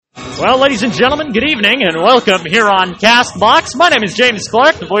Well, ladies and gentlemen, good evening and welcome here on CastBox. My name is James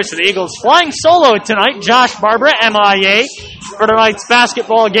Clark, the voice of the Eagles, flying solo tonight. Josh Barbara, MIA, for tonight's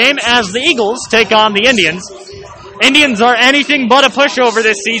basketball game as the Eagles take on the Indians. Indians are anything but a pushover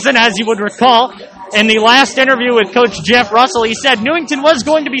this season, as you would recall. In the last interview with Coach Jeff Russell, he said Newington was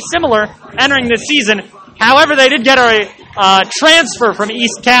going to be similar entering this season. However, they did get a transfer from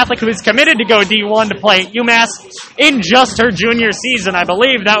East Catholic who is committed to go D1 to play at UMass in just her junior season. I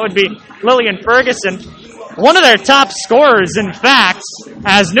believe that would be Lillian Ferguson. One of their top scorers, in fact,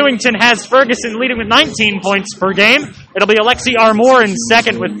 as Newington has Ferguson leading with 19 points per game. It'll be Alexi Armour in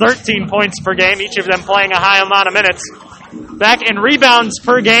second with 13 points per game, each of them playing a high amount of minutes. Back in rebounds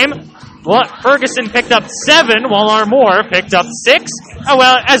per game, Ferguson picked up 7, while Armour picked up 6,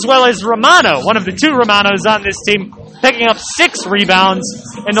 as well as Romano, one of the two Romanos on this team, picking up 6 rebounds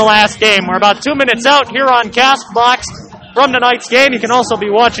in the last game. We're about 2 minutes out here on CastBox from tonight's game. You can also be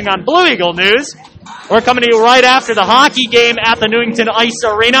watching on Blue Eagle News. We're coming to you right after the hockey game at the Newington Ice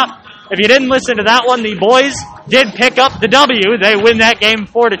Arena. If you didn't listen to that one, the boys did pick up the W. They win that game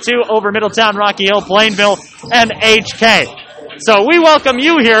 4-2 over Middletown, Rocky Hill, Plainville, and HK. So we welcome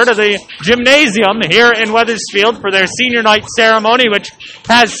you here to the gymnasium here in Wethersfield for their senior night ceremony, which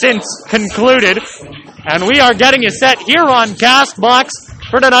has since concluded. And we are getting you set here on CastBox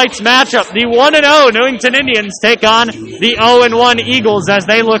for tonight's matchup. The 1-0 Newington Indians take on the 0-1 Eagles as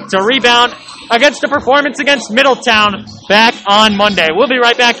they look to rebound against a performance against Middletown back on Monday. We'll be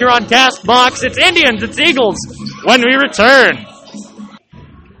right back here on CastBox. It's Indians, it's Eagles when we return.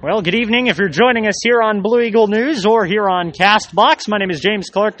 Well, good evening. If you're joining us here on Blue Eagle News or here on CastBox, my name is James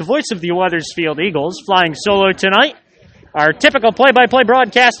Clark, the voice of the Wethersfield Eagles, flying solo tonight. Our typical play-by-play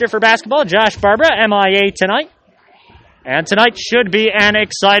broadcaster for basketball, Josh Barbara, MIA tonight. And tonight should be an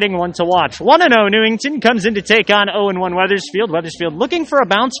exciting one to watch. 1-0 Newington comes in to take on 0-1 Wethersfield. Wethersfield looking for a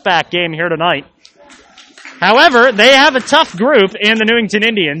bounce-back game here tonight. However, they have a tough group in the Newington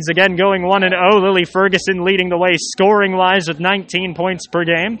Indians. Again, going 1-0. Lily Ferguson leading the way scoring-wise with 19 points per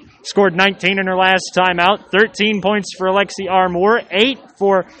game. Scored 19 in her last time out. 13 points for Alexi Armour. 8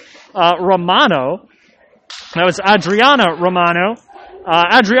 for Romano. That was Adriana Romano.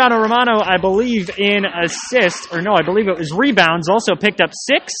 Adriana Romano, I believe, in assists. I believe it was rebounds. Also picked up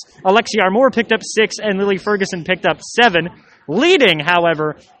 6. Alexi Armour picked up 6. And Lily Ferguson picked up 7. Leading,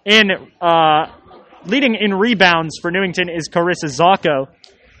 however, Leading in rebounds for Newington is Carissa Zacco,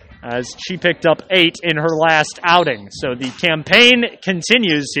 as she picked up 8 in her last outing. So the campaign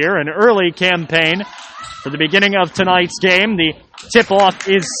continues here, an early campaign for the beginning of tonight's game. The tip-off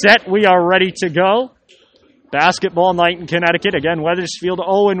is set. We are ready to go. Basketball night in Connecticut. Again, Wethersfield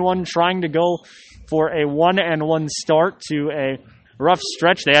 0-1, trying to go for a 1-1 start to a rough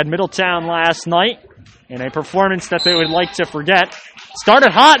stretch. They had Middletown last night in a performance that they would like to forget.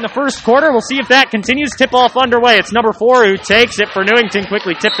 Started hot in the first quarter. We'll see if that continues. Tip-off underway. It's number 4 who takes it for Newington.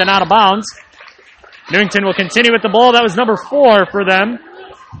 Quickly tipped and out of bounds. Newington will continue with the ball. That was number 4 for them.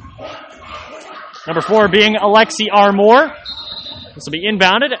 Number 4 being Alexi Armour. This will be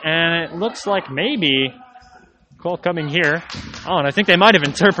inbounded, and it looks like maybe call coming here. Oh, and I think they might have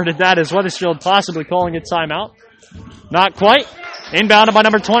interpreted that as Wethersfield possibly calling a timeout. Not quite. Inbounded by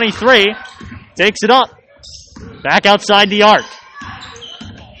number 23. Takes it up. Back outside the arc.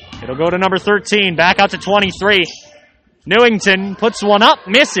 It'll go to number 13, back out to 23. Newington puts one up,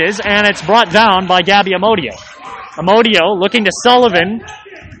 misses, and it's brought down by Gabby Amodio. Amodio looking to Sullivan.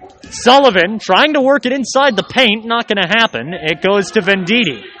 Sullivan trying to work it inside the paint, not going to happen. It goes to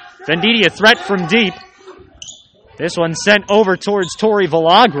Venditti. Venditti, a threat from deep. This one sent over towards Tori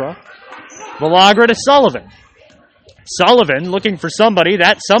Villagra. Villagra to Sullivan. Sullivan looking for somebody.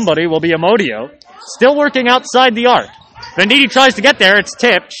 That somebody will be Amodio. Still working outside the arc. Venditti tries to get there. It's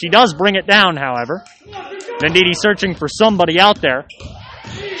tipped. She does bring it down, however. Venditti searching for somebody out there.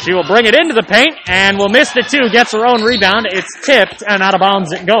 She will bring it into the paint and will miss the 2. Gets her own rebound. It's tipped and out of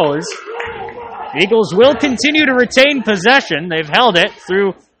bounds it goes. The Eagles will continue to retain possession. They've held it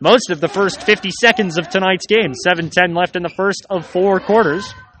through most of the first 50 seconds of tonight's game. 7:10 left in the first of 4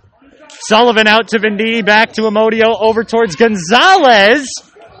 quarters. Sullivan out to Venditti. Back to Amodio. Over towards Gonzalez.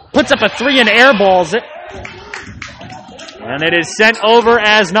 Puts up a 3 and airballs it. And it is sent over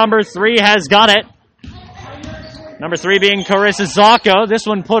as number 3 has got it. Number 3 being Carissa Zacco. This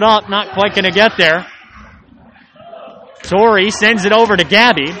one put up, not quite going to get there. Tori sends it over to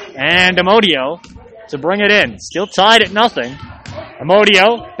Gabby and Amodio to bring it in. Still tied at nothing.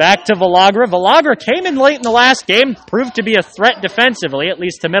 Amodio back to Villagra. Villagra came in late in the last game, proved to be a threat defensively, at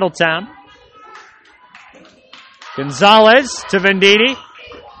least to Middletown. Gonzalez to Venditti.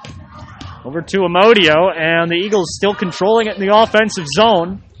 Over to Amodio, and the Eagles still controlling it in the offensive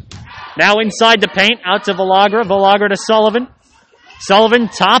zone. Now inside the paint, out to Villagra. Villagra to Sullivan. Sullivan,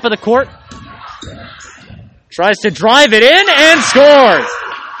 top of the court. Tries to drive it in and scores.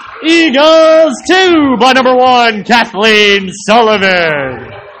 Eagles 2 by number 1, Kathleen Sullivan.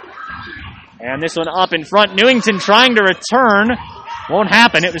 And this one up in front. Newington trying to return. Won't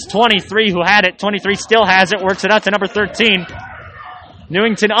happen. It was 23 who had it. 23 still has it. Works it out to number 13.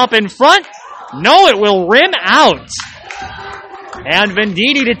 Newington up in front. No, it will rim out. And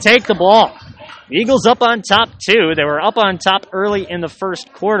Venditti to take the ball. Eagles up on top 2. They were up on top early in the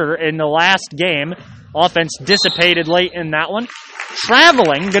first quarter in the last game. Offense dissipated late in that one.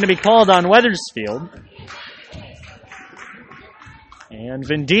 Traveling, going to be called on Wethersfield. And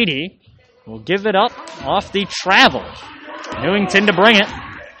Venditti will give it up off the travel. Newington to bring it.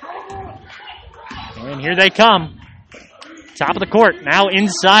 And here they come. Top of the court, now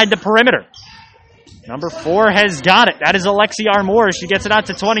inside the perimeter. Number 4 has got it. That is Alexi Armour. She gets it out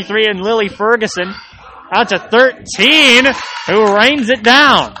to 23, and Lily Ferguson out to 13, who rains it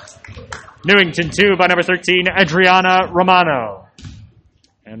down. Newington 2 by number 13, Adriana Romano.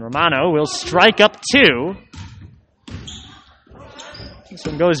 And Romano will strike up 2. This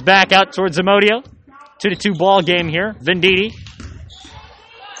one goes back out towards Amodio. 2-2 ball game here. Venditti.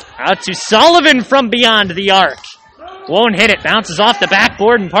 Out to Sullivan from beyond the arc. Won't hit it. Bounces off the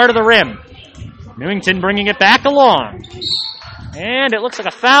backboard and part of the rim. Newington bringing it back along. And it looks like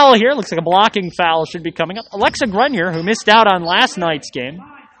a foul here. Looks like a blocking foul should be coming up. Alexa Grenier, who missed out on last night's game,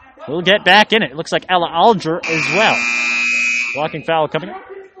 will get back in it. It looks like Ella Alger as well. Blocking foul coming up.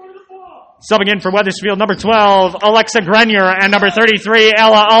 Subbing in for Wethersfield, number 12, Alexa Grenier, and number 33,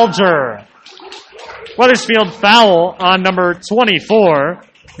 Ella Alger. Wethersfield foul on number 24,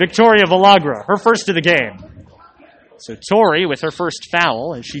 Victoria Villagra, her first of the game. So Tori with her first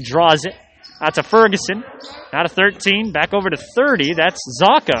foul as she draws it. Out to Ferguson, out of 13, back over to 30, that's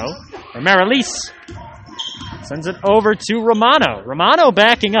Zacco, or Marilise. Sends it over to Romano. Romano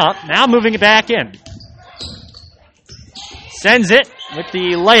backing up, now moving it back in. Sends it with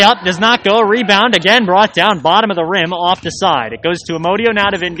the layup, does not go. Rebound, again brought down, bottom of the rim, off the side. It goes to Amodio, now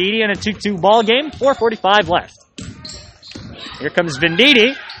to Venditti in a 2-2 ball game. 4:45 left. Here comes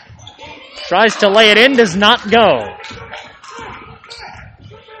Venditti. Tries to lay it in, does not go.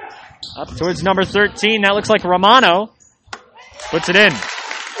 Up towards number 13, that looks like Romano. Puts it in.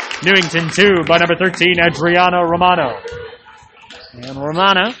 Newington 2 by number 13, Adriana Romano. And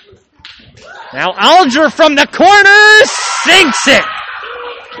Romano. Now Alger from the corner sinks it.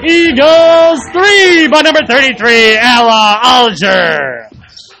 Eagles 3 by number 33, Ella Alger.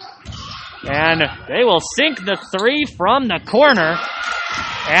 And they will sink the 3 from the corner.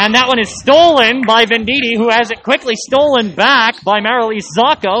 And that one is stolen by Venditti, who has it quickly stolen back by Marilise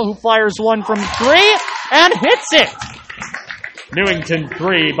Zacco, who fires one from 3 and hits it. Newington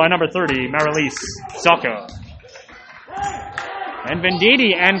 3 by number 30, Marilise Zacco. And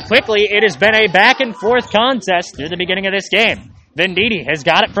Venditti, and quickly it has been a back and forth contest through the beginning of this game. Venditti has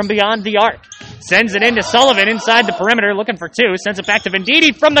got it from beyond the arc. Sends it into Sullivan inside the perimeter, looking for 2. Sends it back to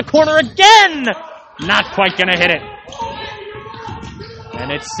Venditti from the corner again. Not quite going to hit it.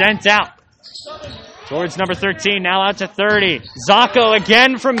 And it's sent out towards number 13, now out to 30. Zacco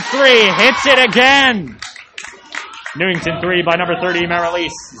again from 3, hits it again. Newington 3 by number 30,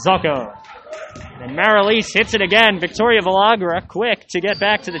 Marilise Zacco. And Marilise hits it again. Victoria Villagra quick to get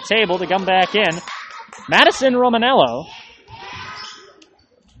back to the table to come back in. Madison Romanello.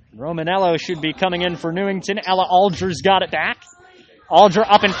 Romanello should be coming in for Newington. Ella Alger's got it back. Alger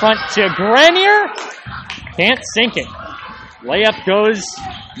up in front to Grenier. Can't sink it. Layup goes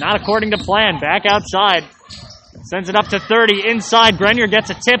not according to plan. Back outside. Sends it up to 30. Inside. Grenier gets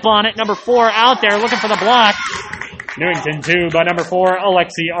a tip on it. Number 4 out there looking for the block. Newington 2 by number 4,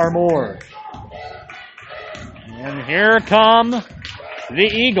 Alexi Armour. And here come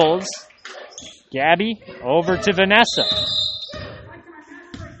the Eagles. Gabby over to Vanessa.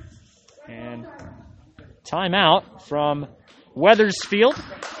 And timeout from Wethersfield.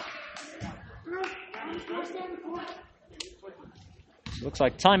 Looks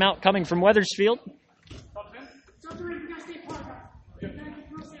like timeout coming from Wethersfield.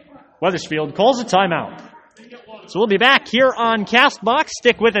 Wethersfield calls a timeout. So we'll be back here on CastBox.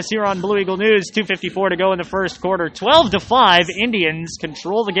 Stick with us here on Blue Eagle News. 2:54 to go in the first quarter. 12-5, Indians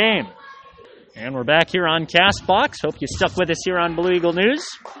control the game. And we're back here on CastBox. Hope you stuck with us here on Blue Eagle News.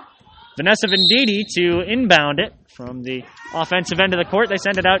 Vanessa Venditti to inbound it from the offensive end of the court. They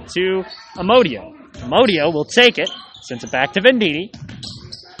send it out to Amodio. Amodio will take it. Sends it back to Venditti.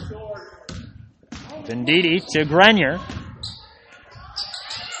 Venditti to Grenier.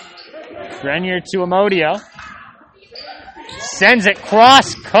 Grenier to Amodio. Sends it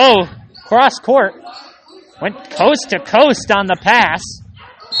cross cross court. Went coast to coast on the pass.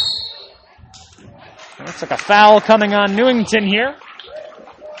 Looks like a foul coming on Newington here.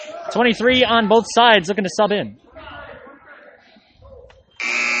 23 on both sides looking to sub in.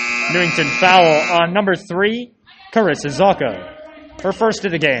 Newington foul on number 3, Carissa Zocco. Her first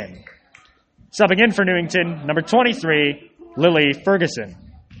of the game. Subbing in for Newington, number 23, Lily Ferguson.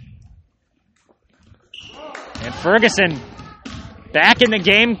 And Ferguson back in the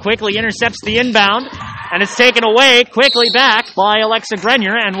game, quickly intercepts the inbound, and it's taken away quickly back by Alexa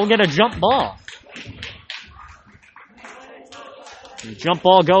Grenier, and we'll get a jump ball. The jump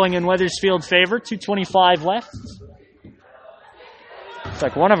ball going in Wethersfield's favor, 2:25 left. Looks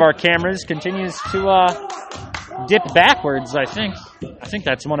like one of our cameras continues to dip backwards, I think. I think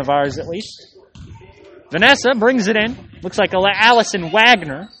that's one of ours at least. Vanessa brings it in. Looks like Allison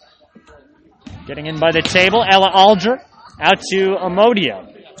Wagner. Getting in by the table, Ella Alger out to Amodio.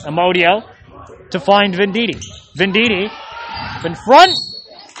 Amodio to find Venditti. Venditti in front,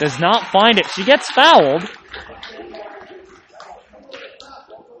 does not find it. She gets fouled.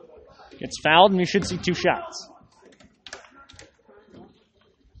 Gets fouled, and we should see 2 shots.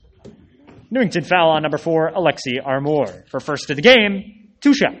 Newington foul on number 4, Alexi Armour. For first of the game,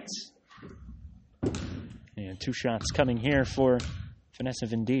 2 shots. And 2 shots coming here for Vanessa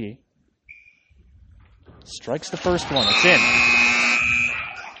Venditti. Strikes the first one. It's in.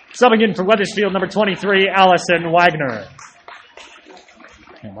 Subbing in for Wethersfield, number 23, Allison Wagner.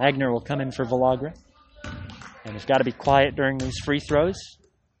 And Wagner will come in for Villagra. And we've got to be quiet during these free throws.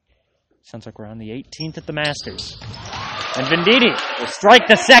 Sounds like we're on the 18th at the Masters. And Venditti will strike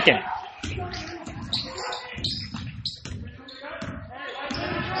the second.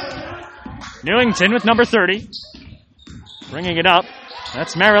 Newington with number 30. Bringing it up.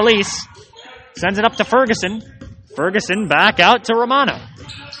 That's Marilise. Sends it up to Ferguson. Ferguson back out to Romano.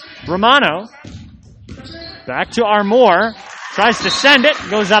 Romano back to Armour. Tries to send it.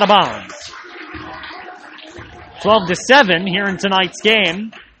 Goes out of bounds. 12-7 here in tonight's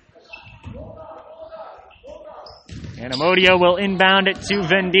game. And Amodio will inbound it to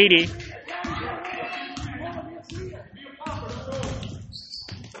Venditti.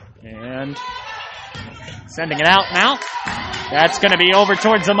 And sending it out now. That's going to be over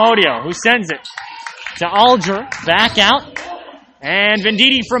towards Amodio, who sends it to Alger. Back out. And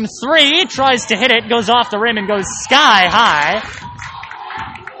Venditti from 3 tries to hit it. Goes off the rim and goes sky high.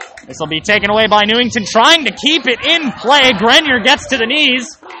 This will be taken away by Newington, trying to keep it in play. Grenier gets to the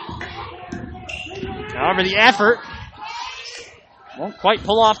knees. However, the effort won't quite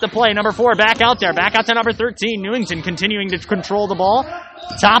pull off the play. Number 4 back out there. Back out to number 13. Newington continuing to control the ball.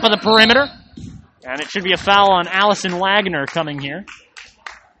 Top of the perimeter. And it should be a foul on Allison Wagner coming here.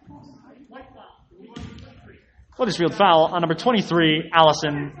 Wethersfield foul on number 23,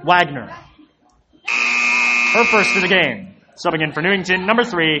 Allison Wagner. Her first of the game. Subbing in for Newington, number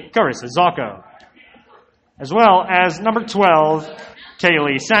 3, Carissa Zocco. As well as number 12,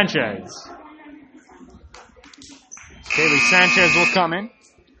 Kaylee Sanchez. Kaylee Sanchez will come in.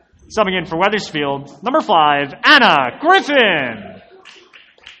 Subbing in for Wethersfield, number 5, Anna Griffin.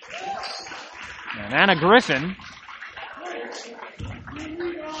 And Anna Griffin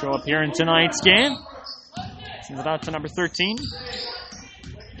show up here in tonight's game. Sends it out to number 13.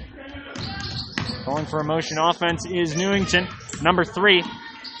 Calling for a motion offense is Newington. Number 3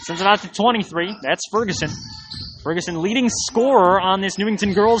 sends it out to 23. That's Ferguson. Ferguson leading scorer on this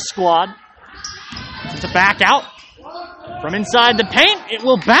Newington girls squad. To back out. From inside the paint, it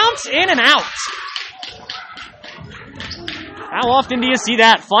will bounce in and out. How often do you see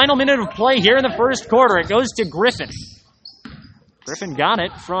that? Final minute of play here in the first quarter. It goes to Griffin. Griffin got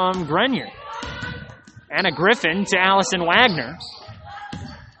it from Grenier. Anna Griffin to Allison Wagner.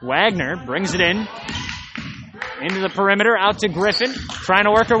 Wagner brings it in. Into the perimeter, out to Griffin. Trying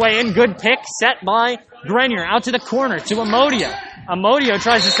to work her way in. Good pick set by Grenier. Out to the corner to Amodio. Amodio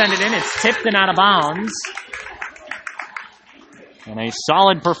tries to send it in. It's tipped and out of bounds. And a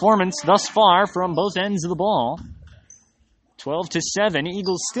solid performance thus far from both ends of the ball. 12-7.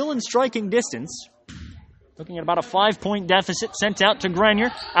 Eagles still in striking distance. Looking at about a 5-point deficit. Sent out to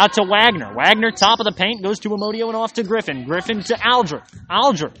Grenier. Out to Wagner. Wagner, top of the paint, goes to Amodio and off to Griffin. Griffin to Alger.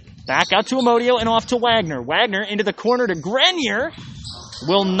 Alger, back out to Amodio and off to Wagner. Wagner into the corner to Grenier.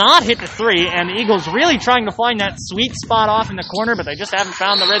 Will not hit the 3. And the Eagles really trying to find that sweet spot off in the corner, but they just haven't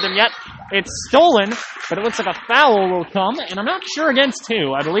found the rhythm yet. It's stolen, but it looks like a foul will come. And I'm not sure against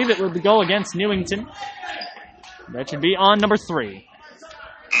who. I believe it will go against Newington. That should be on number 3.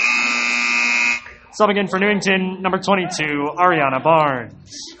 Subbing in for Newington, number 22, Ariana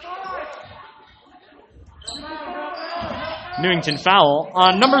Barnes. Newington foul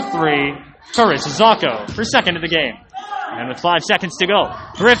on number 3, Karis Zacco, for second of the game. And with 5 seconds to go,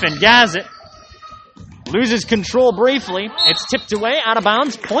 Griffin has it. Loses control briefly. It's tipped away, out of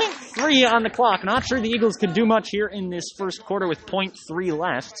bounds. 0.3 on the clock. Not sure the Eagles could do much here in this first quarter with 0.3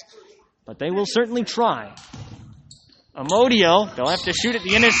 left, but they will certainly try. Amodio, they'll have to shoot at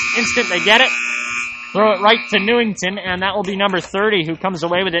the instant they get it. Throw it right to Newington, and that will be number 30 who comes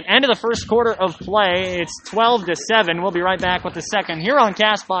away with it. End of the first quarter of play. It's 12-7. We'll be right back with the second here on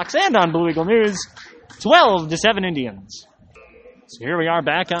CastBox and on Blue Eagle News. 12-7 Indians. So here we are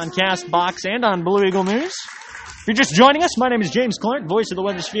back on CastBox and on Blue Eagle News. If you're just joining us, my name is James Clark, voice of the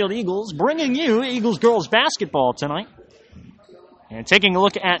Wethersfield Eagles, bringing you Eagles girls basketball tonight. And taking a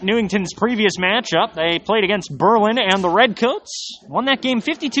look at Newington's previous matchup, they played against Berlin and the Redcoats. Won that game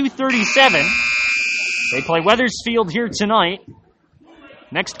 52-37. They play Wethersfield here tonight.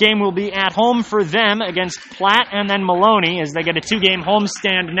 Next game will be at home for them against Platt and then Maloney as they get a 2-game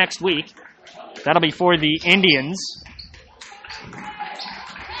homestand next week. That'll be for the Indians.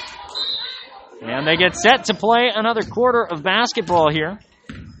 And they get set to play another quarter of basketball here.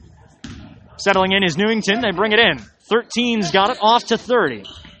 Settling in is Newington. They bring it in. 13's got it off to 30.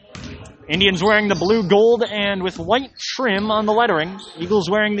 Indians wearing the blue gold and with white trim on the lettering. Eagles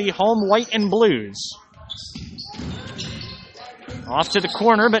wearing the home white and blues. Off to the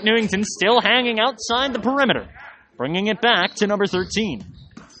corner, but Newington still hanging outside the perimeter. Bringing it back to number 13.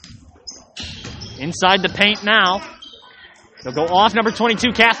 Inside the paint now. They'll go off number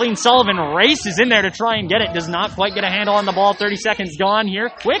 22, Kathleen Sullivan. Races in there to try and get it. Does not quite get a handle on the ball. 30 seconds gone here.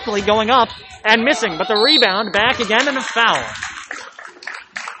 Quickly going up and missing. But the rebound back again and a foul.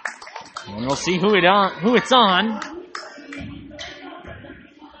 And we'll see who it's on.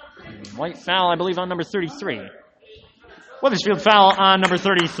 White foul, I believe, on number 33. Wethersfield foul on number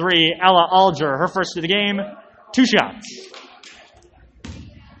 33, Ella Alger. Her first of the game. 2 shots.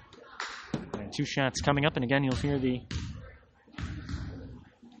 And 2 shots coming up. And again, you'll hear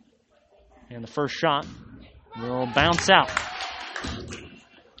And the first shot will bounce out.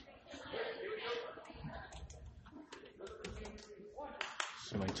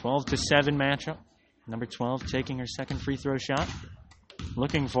 So a 12-7 matchup. Number 12 taking her second free throw shot.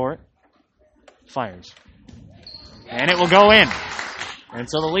 Looking for it. Fires. And it will go in. And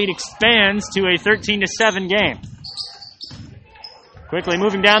so the lead expands to a 13-7 game. Quickly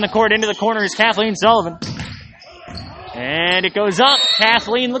moving down the court into the corner is Kathleen Sullivan. And it goes up.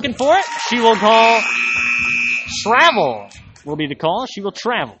 Kathleen looking for it. She will call travel. Will be the call. She will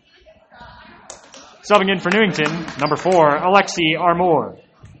travel. Subbing in for Newington, number 4, Alexi Armour.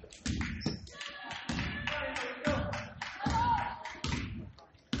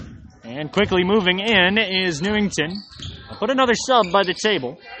 And quickly moving in is Newington. I'll put another sub by the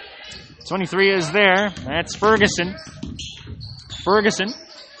table. 23 is there. That's Ferguson. Ferguson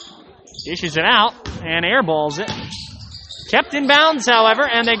dishes it out and airballs it. Kept in bounds, however,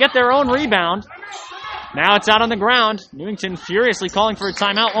 and they get their own rebound. Now it's out on the ground. Newington furiously calling for a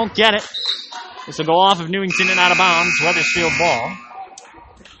timeout. Won't get it. This will go off of Newington and out of bounds. Wethersfield ball.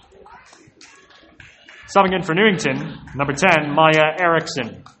 Subbing in for Newington, number 10, Maya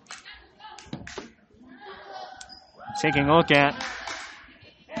Erickson. Taking a look at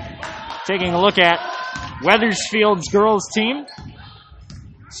Wethersfield's girls team.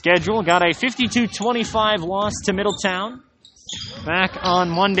 Schedule got a 52-25 loss to Middletown. Back on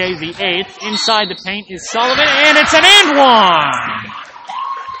Monday the 8th. Inside the paint is Sullivan, and it's an and one!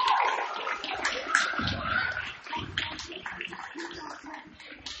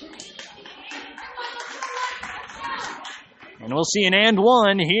 And we'll see an and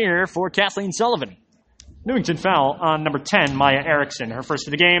one here for Kathleen Sullivan. Newington foul on number 10, Maya Erickson. Her first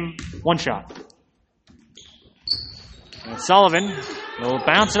of the game, 1 shot. And Sullivan will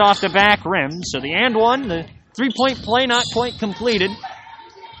bounce it off the back rim. So the and one, the 3-point play not quite completed.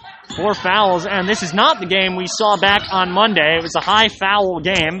 4 fouls, and this is not the game we saw back on Monday. It was a high foul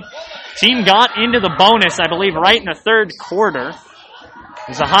game. Team got into the bonus, I believe, right in the third quarter. It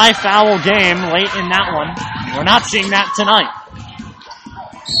was a high foul game late in that one. We're not seeing that tonight.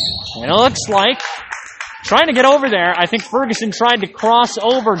 And it looks like trying to get over there. I think Ferguson tried to cross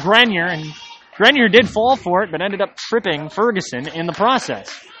over Grenier, and Grenier did fall for it, but ended up tripping Ferguson in the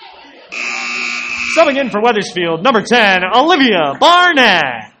process. Subbing in for Wethersfield, number 10, Olivia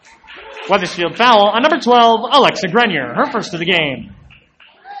Barnett. Wethersfield foul on number 12, Alexa Grenier, her first of the game.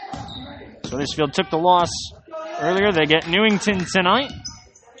 So Wethersfield took the loss earlier. They get Newington tonight.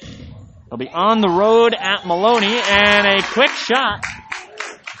 They'll be on the road at Maloney, and a quick shot.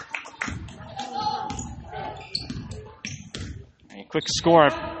 A quick score.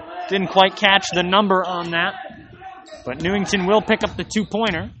 Didn't quite catch the number on that. But Newington will pick up the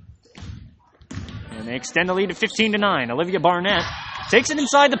two-pointer. And they extend the lead to 15-9. Olivia Barnett takes it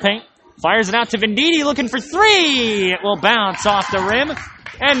inside the paint. Fires it out to Venditti, looking for three. It will bounce off the rim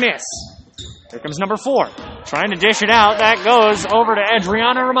and miss. Here comes number 4. Trying to dish it out. That goes over to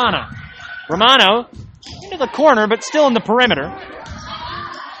Adriana Romano. Romano into the corner, but still in the perimeter.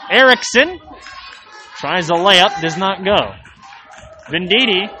 Erickson tries a layup, does not go.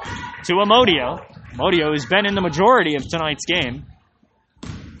 Venditti to Amodio. Amodio has been in the majority of tonight's game.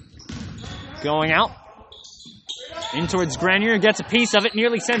 Going out. In towards Grenier, gets a piece of it,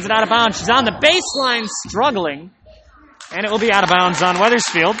 nearly sends it out of bounds. She's on the baseline, struggling. And it will be out of bounds on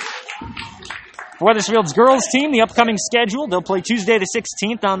Wethersfield. For Wethersfield's girls team, the upcoming schedule, they'll play Tuesday the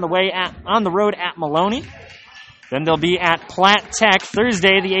 16th on the road at Maloney. Then they'll be at Platt Tech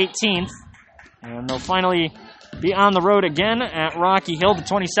Thursday the 18th. And they'll finally be on the road again at Rocky Hill the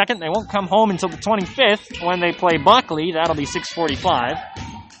 22nd. They won't come home until the 25th when they play Buckley. That'll be 6:45.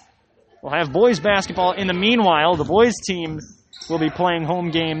 We'll have boys basketball in the meanwhile. The boys team will be playing home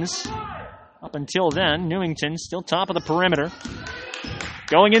games up until then. Newington still top of the perimeter.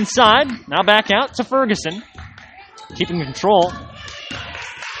 Going inside. Now back out to Ferguson. Keeping control.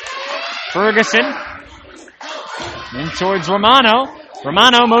 Ferguson. In towards Romano.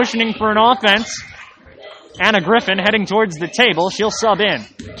 Romano motioning for an offense. Anna Griffin heading towards the table. She'll sub in.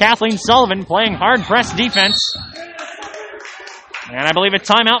 Kathleen Sullivan playing hard press defense. And I believe a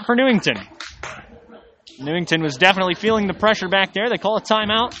timeout for Newington. Newington was definitely feeling the pressure back there. They call a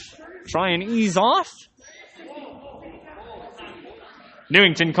timeout. Try and ease off.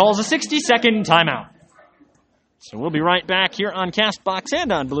 Newington calls a 60-second timeout. So we'll be right back here on CastBox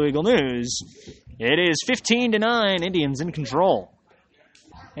and on Blue Eagle News. It is 15-9, Indians in control.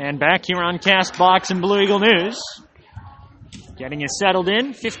 And back here on CastBox and Blue Eagle News. Getting you settled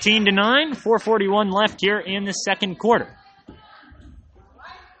in, 15-9, 4:41 left here in the second quarter.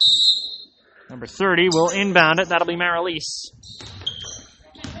 Number 30 will inbound it. That'll be Marilise.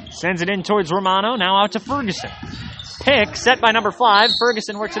 Sends it in towards Romano. Now out to Ferguson. Pick set by number 5.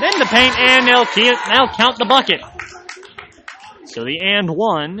 Ferguson works it in the paint, and they'll count the bucket. So the and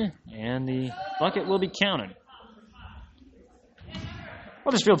one, and the bucket will be counted.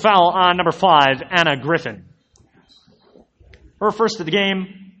 Wethersfield foul on number 5, Anna Griffin. Her first of the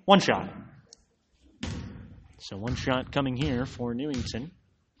game, one shot. So one shot coming here for Newington.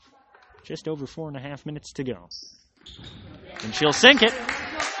 Just over 4.5 minutes to go. And she'll sink it.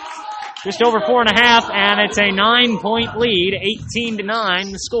 Just over 4.5, and it's a 9-point lead,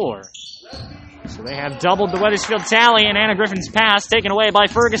 18-9 the score. So they have doubled the Wethersfield tally, and Anna Griffin's pass taken away by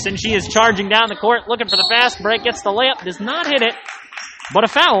Ferguson. She is charging down the court, looking for the fast break, gets the layup, does not hit it, but a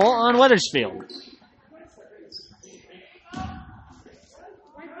foul on Wethersfield.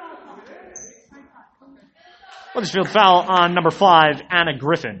 Wethersfield foul on number 5, Anna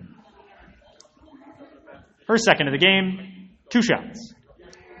Griffin. Her second of the game, 2 shots.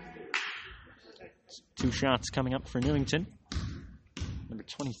 2 shots coming up for Newington. Number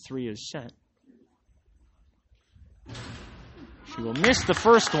 23 is set. She will miss the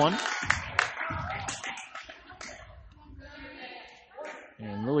first one.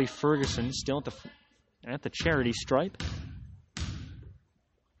 And Lily Ferguson still at the charity stripe.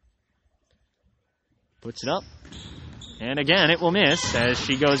 Puts it up. And again, it will miss as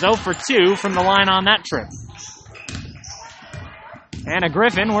she goes 0 for 2 from the line on that trip. Anna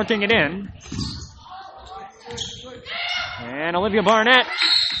Griffin working it in. And Olivia Barnett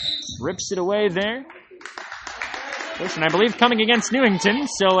rips it away there. Motion, I believe, coming against Newington,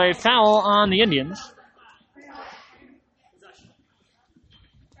 so a foul on the Indians.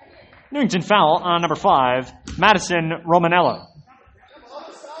 Newington foul on number 5, Madison Romanello.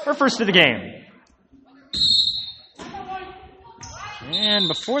 Her first of the game. And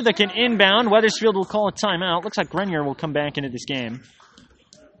before they can inbound, Wethersfield will call a timeout. Looks like Grenier will come back into this game.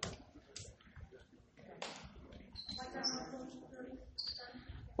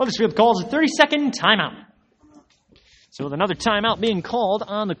 Wethersfield calls a 30-second timeout. So with another timeout being called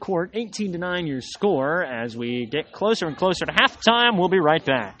on the court, 18-9 your score. As we get closer and closer to halftime, we'll be right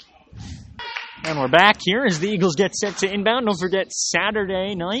back. And we're back here as the Eagles get set to inbound. Don't forget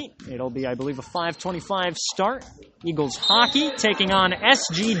Saturday night. It'll be, I believe, a 5:25 start. Eagles hockey taking on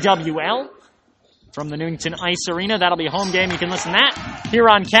SGWL from the Newington Ice Arena. That'll be a home game. You can listen to that here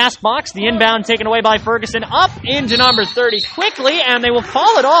on CastBox. The inbound taken away by Ferguson up into number 30 quickly, and they will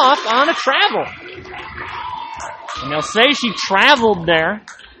call it off on a travel. And they'll say she traveled there.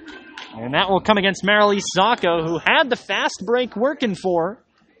 And that will come against Marilise Zacco, who had the fast break working for her.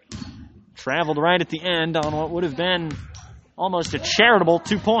 Traveled right at the end on what would have been almost a charitable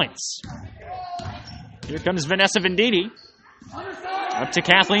 2 points. Here comes Vanessa Venditti. Up to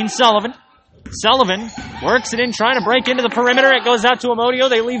Kathleen Sullivan. Sullivan works it in, trying to break into the perimeter. It goes out to Amodio.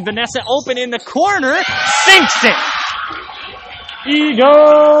 They leave Vanessa open in the corner. Sinks it!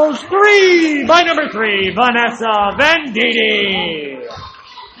 Eagles 3 by number 3, Vanessa Venditti.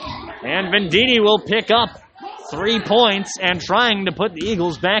 And Venditti will pick up 3 points and trying to put the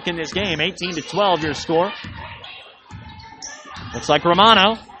Eagles back in this game. 18-12 your score. Looks like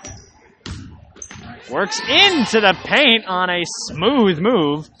Romano works into the paint on a smooth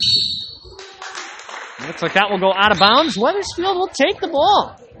move. Looks like that will go out of bounds. Wethersfield will take the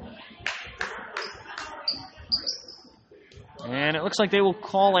ball. And it looks like they will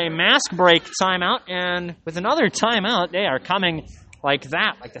call a mask break timeout. And with another timeout, they are coming like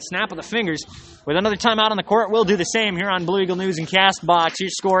that, like the snap of the fingers. With another timeout on the court, we'll do the same here on Blue Eagle News and CastBox. Your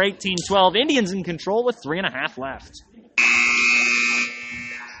score 18-12. Indians in control with 3.5 left.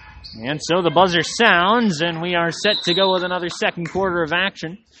 And so the buzzer sounds, and we are set to go with another second quarter of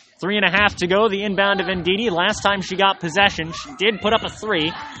action. 3.5 to go. The inbound to Venditti. Last time she got possession, she did put up a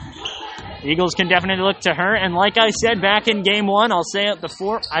 3. Eagles can definitely look to her, and like I said back in game 1, I'll say it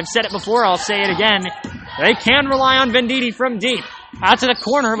before. I've said it before, I'll say it again. They can rely on Venditti from deep. Out to the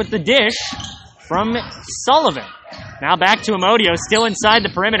corner with the dish from Sullivan. Now back to Amodio, still inside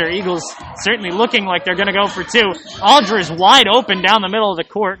the perimeter. Eagles certainly looking like they're going to go for 2. Alger is wide open down the middle of the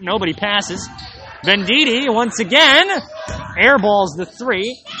court. Nobody passes. Venditti, once again, airballs the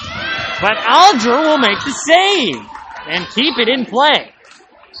 3. But Alger will make the save and keep it in play.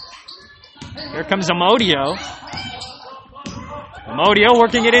 Here comes Amodio. Amodio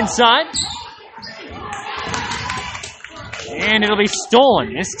working it inside. And it'll be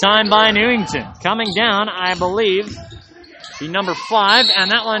stolen, this time by Newington. Coming down, I believe, the number 5,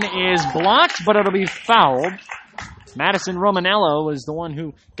 and that one is blocked, but it'll be fouled. Madison Romanello was the one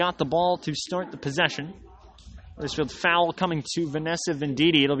who got the ball to start the possession. Wethersfield foul coming to Vanessa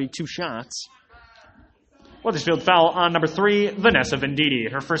Venditti. It'll be 2 shots. Wethersfield foul on number 3, Vanessa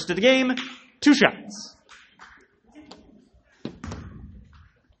Venditti. Her first of the game, 2 shots.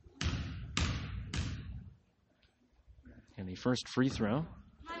 And the first free throw.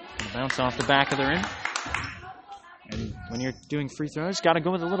 Gonna bounce off the back of the rim. And when you're doing free throws, got to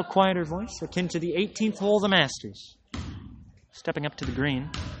go with a little quieter voice, akin to the 18th hole of the Masters. Stepping up to the green.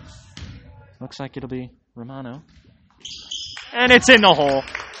 Looks like it'll be Romano. And it's in the hole.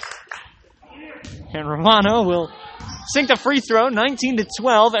 And Romano will sink the free throw,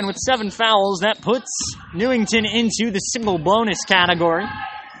 19-12, and with 7 fouls, that puts Newington into the single bonus category.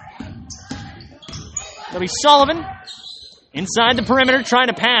 It'll be Sullivan inside the perimeter, trying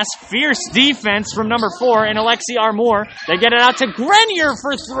to pass. Fierce defense from number 4 in Alexi Armour. They get it out to Grenier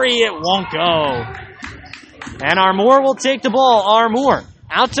for 3. It won't go. And Armour will take the ball. Armour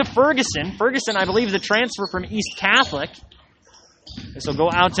out to Ferguson. Ferguson, I believe, the transfer from East Catholic. This will go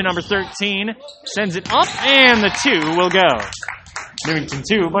out to number 13. Sends it up, and the 2 will go. Newington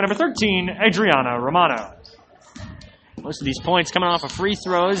 2 by number 13, Adriana Romano. Most of these points coming off of free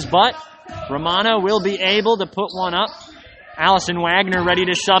throws, but Romano will be able to put one up. Allison Wagner ready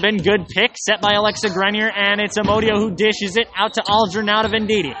to sub in. Good pick set by Alexa Grenier, and it's Amodio who dishes it out to Alger, now to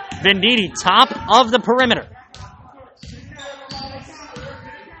Venditti. Venditti, top of the perimeter.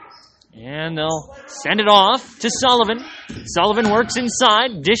 And they'll send it off to Sullivan. Sullivan works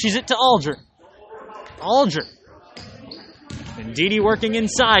inside, dishes it to Alger. Alger. Venditti working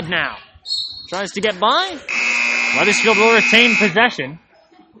inside now. Tries to get by. Wethersfield will retain possession.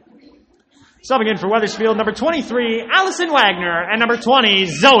 Subbing in for Wethersfield, number 23, Allison Wagner, and number 20,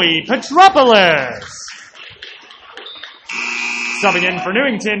 Zoe Petropoulos. Subbing in for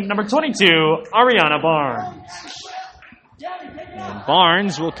Newington, number 22, Ariana Barnes. And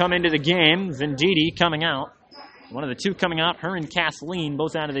Barnes will come into the game. Venditti coming out. One of the 2 coming out, her and Kathleen,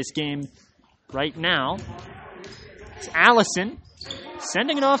 both out of this game right now. It's Allison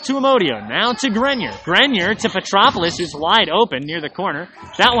sending it off to Amodio. Now to Grenier. Grenier to Petropoulos, who's wide open near the corner.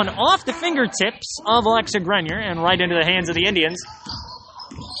 That one off the fingertips of Alexa Grenier and right into the hands of the Indians.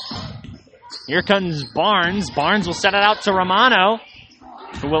 Here comes Barnes. Barnes will set it out to Romano,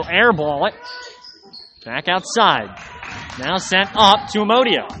 who will airball it. Back outside. Now sent up to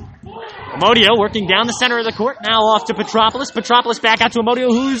Amodio. Amodio working down the center of the court. Now off to Petropoulos. Petropoulos back out to Amodio,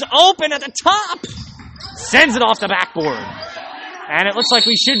 who's open at the top. Sends it off the backboard. And it looks like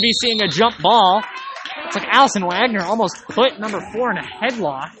we should be seeing a jump ball. It's like Allison Wagner almost put number 4 in a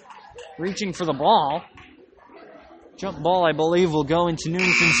headlock, reaching for the ball. Jump ball, I believe, will go into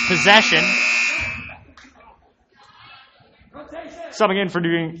Newington's possession. Subbing in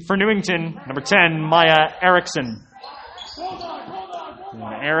for Newington, number 10, Maya Erickson. And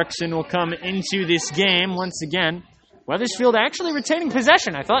Erickson will come into this game once again. Weathersfield actually retaining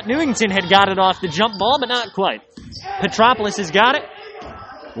possession. I thought Newington had got it off the jump ball, but not quite. Petropolis has got it.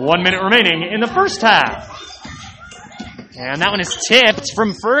 1 minute remaining in the first half. And that one is tipped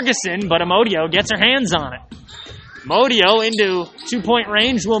from Ferguson, but Amodio gets her hands on it. Amodio into 2-point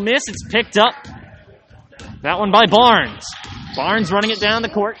range will miss. It's picked up. That one by Barnes. Barnes running it down the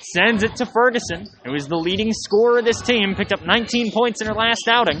court, sends it to Ferguson, who is the leading scorer of this team, picked up 19 points in her last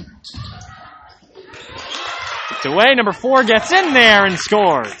outing. It's away, number 4 gets in there and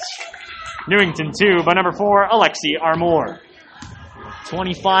scores. Newington 2 by number 4, Alexi Armour.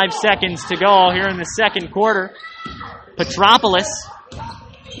 25 seconds to go here in the second quarter. Petropolis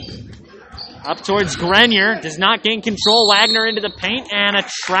up towards Grenier, does not gain control. Wagner into the paint, and a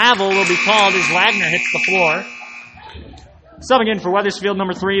travel will be called as Wagner hits the floor. Subbing in for Weathersfield,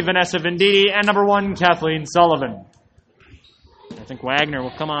 number 3, Vanessa Venditti, and number 1, Kathleen Sullivan. I think Wagner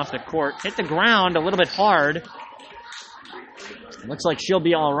will come off the court. Hit the ground a little bit hard. Looks like she'll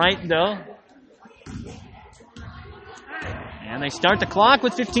be all right, though. And they start the clock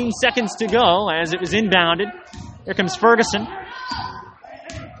with 15 seconds to go as it was inbounded. Here comes Ferguson.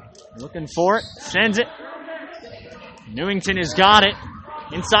 Looking for it. Sends it. Newington has got it.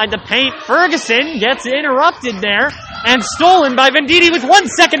 Inside the paint. Ferguson gets interrupted there and stolen by Venditti with 1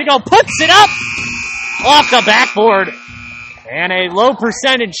 second to go. Puts it up off the backboard. And a low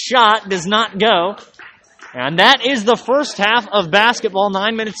percentage shot does not go. And that is the first half of basketball.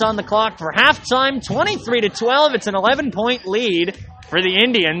 9 minutes on the clock for halftime. 23-12. It's an 11-point lead for the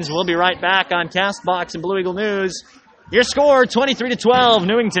Indians. We'll be right back on CastBox and Blue Eagle News. Your score, 23-12,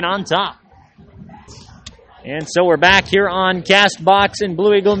 Newington on top. And so we're back here on CastBox and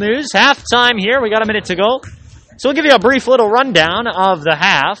Blue Eagle News. Halftime here. We got a minute to go. So we'll give you a brief little rundown of the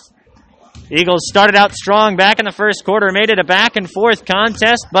half. Eagles started out strong back in the first quarter, made it a back-and-forth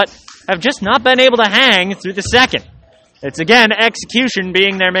contest, but have just not been able to hang through the second. It's, again, execution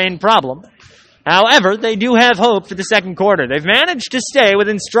being their main problem. However, they do have hope for the second quarter. They've managed to stay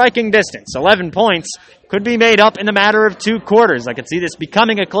within striking distance. 11 points could be made up in the matter of 2 quarters. I could see this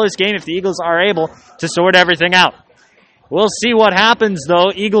becoming a close game if the Eagles are able to sort everything out. We'll see what happens,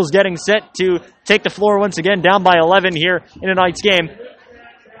 though. Eagles getting set to take the floor once again, down by 11 here in tonight's game.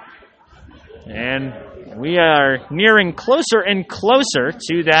 And we are nearing closer and closer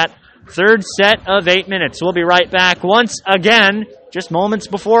to that third set of 8 minutes. We'll be right back once again, just moments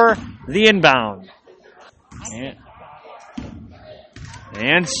before the inbound.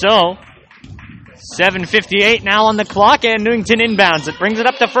 And so, 7:58 now on the clock, and Newington inbounds. It brings it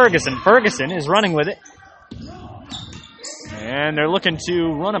up to Ferguson. Ferguson is running with it. And they're looking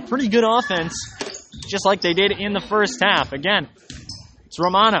to run a pretty good offense, just like they did in the first half. Again, it's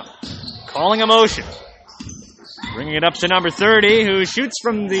Romano calling a motion. Bringing it up to number 30, who shoots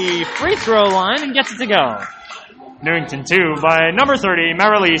from the free throw line and gets it to go. Newington 2 by number 30,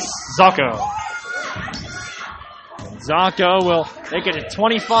 Marilise Zacco. Zacco will make it a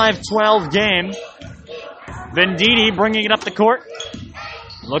 25-12 game. Venditti bringing it up the court.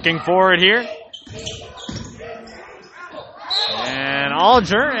 Looking for it here. And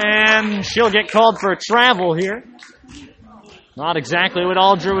Alger, and she'll get called for a travel here. Not exactly what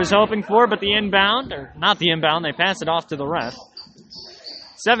Alger was hoping for, but the inbound, or not the inbound, they pass it off to the ref.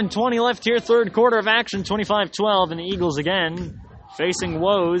 7:20 left here, third quarter of action, 25-12, and the Eagles again facing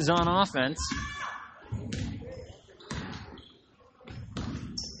woes on offense.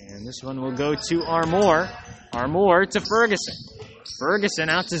 And this one will go to Armour. Armour to Ferguson. Ferguson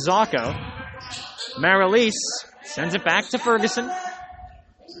out to Zacco. Marilise sends it back to Ferguson.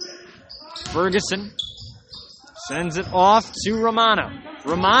 Ferguson sends it off to Romano.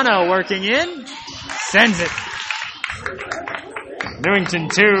 Romano working in. Sends it. Newington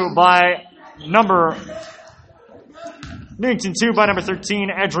 2 by number 13,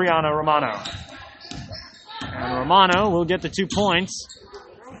 Adriana Romano. And Romano will get the 2 points.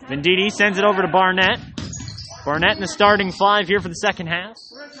 Venditti sends it over to Barnett. Barnett in the starting 5 here for the second half.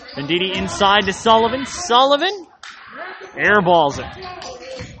 Venditti inside to Sullivan. Sullivan airballs it.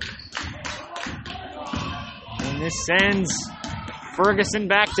 And this sends Ferguson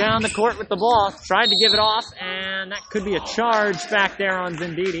back down the court with the ball. Tried to give it off, and that could be a charge back there on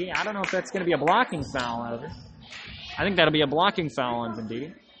Venditti. I don't know if that's going to be a blocking foul, however. I think that'll be a blocking foul on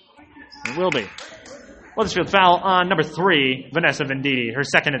Venditti. It will be. Weathersfield foul on number 3, Vanessa Venditti, her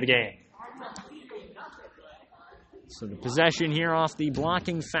second of the game. So the possession here off the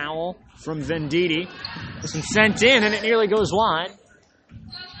blocking foul from Venditti. This one sent in, and it nearly goes wide.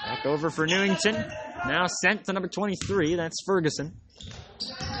 Back over for Newington. Now sent to number 23. That's Ferguson.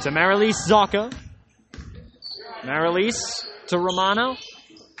 To Marilise Zacco. Marilise to Romano.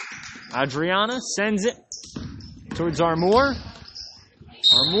 Adriana sends it towards Armour.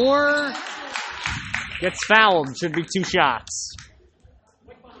 Armour gets fouled. Should be 2 shots.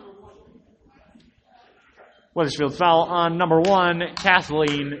 Wethersfield foul on number 1,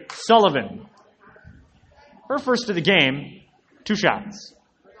 Kathleen Sullivan. Her first of the game, 2 shots.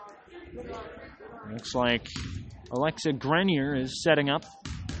 Looks like Alexa Grenier is setting up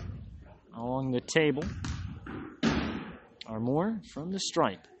along the table. Armour from the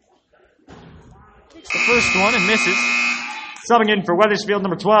stripe. Takes the first one and misses. Subbing in for Wethersfield,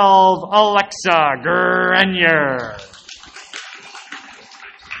 number 12, Alexa Grenier.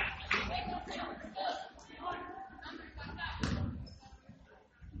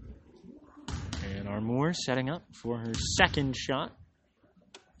 And Armour setting up for her second shot.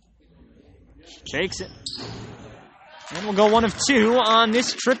 She takes it. And we'll go 1 of 2 on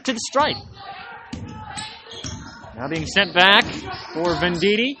this trip to the stripe. Now being sent back for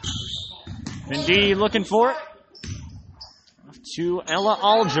Venditti. Venditti looking for it. Off to Ella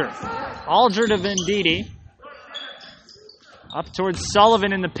Alger. Alger to Venditti. Up towards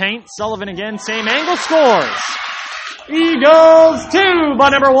Sullivan in the paint. Sullivan again, same angle, scores. Eagles 2 by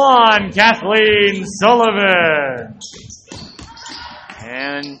number 1, Kathleen Sullivan.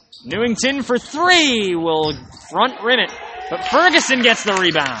 And Newington for 3 will front rim it. But Ferguson gets the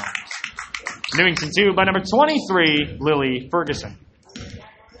rebound. Newington 2 by number 23, Lily Ferguson.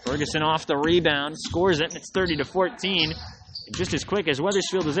 Ferguson off the rebound, scores it, and it's 30-14. Just as quick as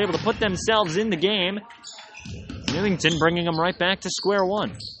Wethersfield was able to put themselves in the game, Newington bringing them right back to square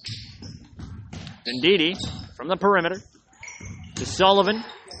one. Venditti from the perimeter to Sullivan.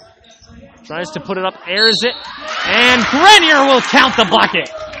 Tries to put it up, airs it, and Grenier will count the bucket.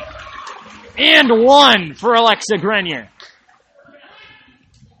 And 1 for Alexa Grenier.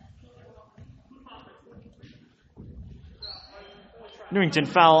 Newington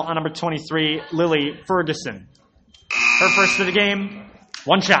foul on number 23, Lily Ferguson. Her first of the game,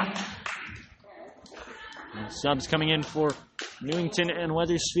 1 shot. And subs coming in for Newington and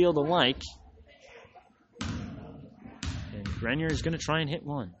Wethersfield alike. And Grenier is going to try and hit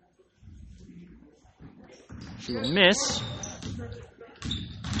 1. She will miss.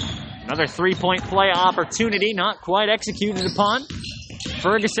 Another 3-point play opportunity, not quite executed upon.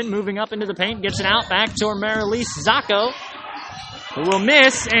 Ferguson moving up into the paint, gets it out, back to Marilise Zacco, who will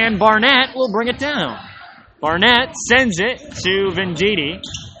miss, and Barnett will bring it down. Barnett sends it to Venditti.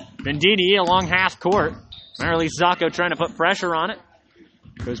 Venditti along half court. Marilise Zacco trying to put pressure on it.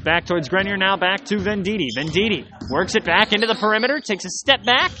 Goes back towards Grenier, now back to Venditti. Venditti works it back into the perimeter, takes a step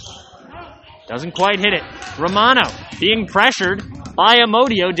back. Doesn't quite hit it. Romano being pressured by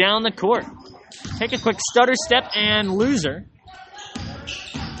Amodio down the court. Take a quick stutter step and loser.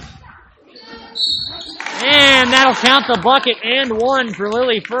 And that'll count the bucket and 1 for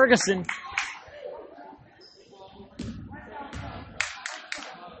Lily Ferguson.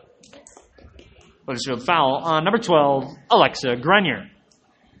 Wethersfield foul on number 12, Alexa Grenier.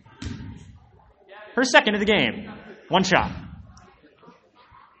 Her second of the game. 1 shot.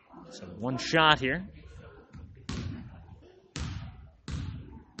 So 1 shot here.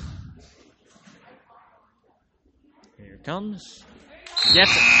 Here it comes.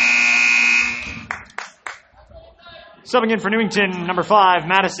 Gets it. Subbing in for Newington, number 5,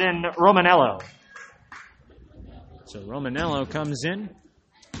 Madison Romanello. So Romanello comes in.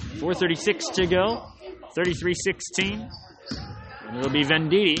 4:36 to go. 33-16. And it'll be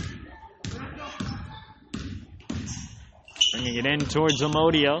Venditti. Bringing it in towards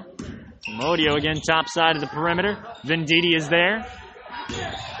Amodio. Amodio again top side of the perimeter. Venditti is there.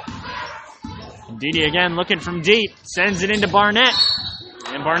 Venditti again looking from deep. Sends it into Barnett.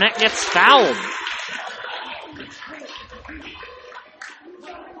 And Barnett gets fouled.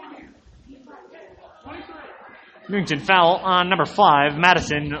 Newington foul on number 5,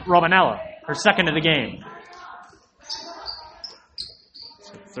 Madison Romanello. Her second of the game.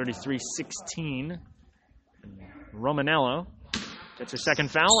 So 33-16. Romanello gets her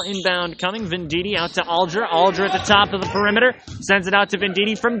second foul. Inbound coming. Venditti out to Alger. Alger at the top of the perimeter. Sends it out to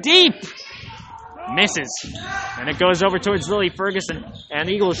Venditti from deep. Misses. And it goes over towards Lily Ferguson. And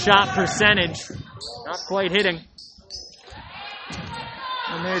Eagles shot percentage. Not quite hitting.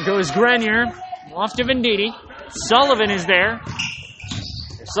 And there goes Grenier. Off to Venditti. Sullivan is there.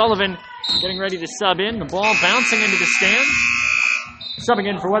 Sullivan getting ready to sub in. The ball bouncing into the stands. Subbing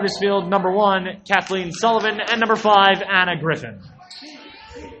in for Wethersfield, number 1, Kathleen Sullivan, and number 5, Anna Griffin.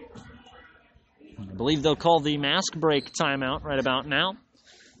 I believe they'll call the mask break timeout right about now.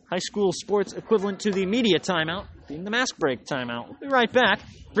 high school sports equivalent to the media timeout, being the mask break timeout. We'll be right back.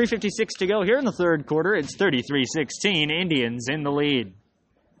 3:56 to go here in the third quarter. It's 33-16, Indians in the lead.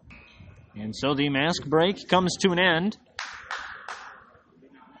 And so the mask break comes to an end.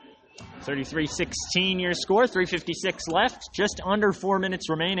 33-16 your score, 3:56 left. Just under 4 minutes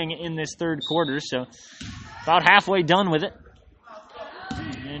remaining in this third quarter, so about halfway done with it.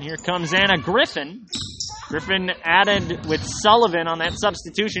 And here comes Anna Griffin. Griffin added with Sullivan on that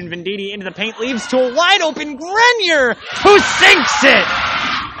substitution. Venditti into the paint, leaves to a wide-open Grenier, who sinks it!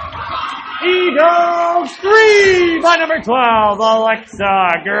 Eagles 3 by number 12,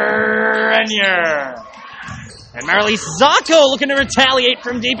 Alexa Grenier. And Marilise Zacco looking to retaliate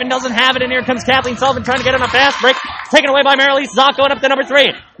from deep and doesn't have it. And here comes Kathleen Sullivan trying to get on a fast break. Taken away by Marilise Zacco and up to number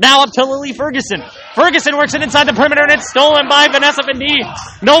 3. Now up to Lily Ferguson. Ferguson works it inside the perimeter and it's stolen by Vanessa Venditti.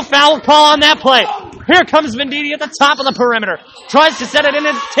 No foul call on that play. Here comes Venditti at the top of the perimeter. Tries to set it in,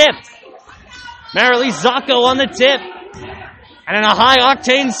 it's tipped. Marilise Zacco on the tip. And in a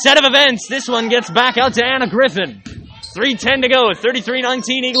high-octane set of events, this one gets back out to Anna Griffin. 3:10 to go.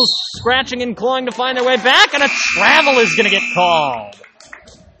 33-19. Eagles scratching and clawing to find their way back, and a travel is going to get called.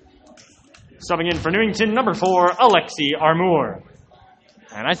 Subbing in for Newington, number 4, Alexi Armour.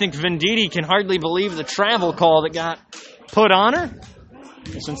 And I think Venditti can hardly believe the travel call that got put on her.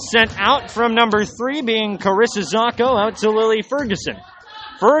 This one sent out from number 3, being Carissa Zacco, out to Lily Ferguson.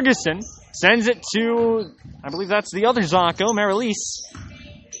 Ferguson sends it to, I believe that's the other Zacco, Marilise.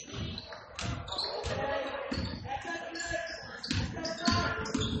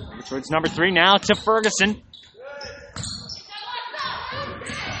 Towards number 3 now to Ferguson.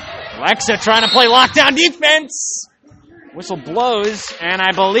 Alexa trying to play lockdown defense. Whistle blows, and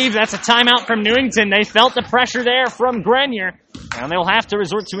I believe that's a timeout from Newington. They felt the pressure there from Grenier, and they'll have to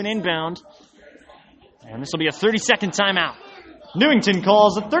resort to an inbound. And this will be a 30-second timeout. Newington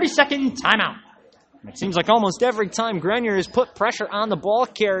calls a 30-second timeout. It seems like almost every time Grenier has put pressure on the ball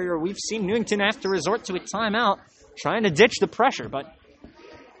carrier, we've seen Newington have to resort to a timeout, trying to ditch the pressure, but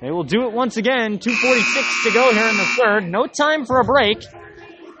they will do it once again. 2:46 to go here in the third. No time for a break.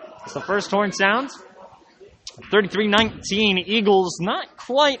 As the first horn sounds. 33-19. Eagles not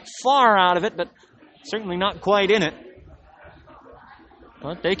quite far out of it, but certainly not quite in it.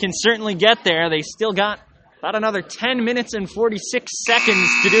 But they can certainly get there. They still got about another 10 minutes and 46 seconds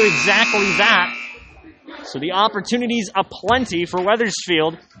to do exactly that. So the opportunities aplenty for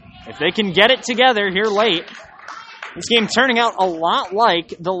Wethersfield if they can get it together here late. This game turning out a lot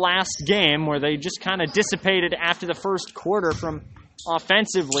like the last game where they just kind of dissipated after the first quarter from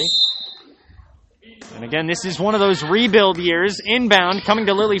offensively. And again, this is one of those rebuild years. Inbound coming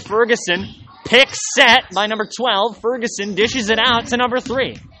to Lily Ferguson. Pick set by number 12. Ferguson dishes it out to number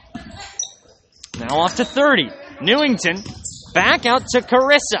 3. Now off to 30. Newington back out to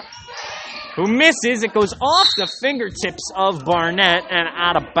Carissa, who misses. It goes off the fingertips of Barnett and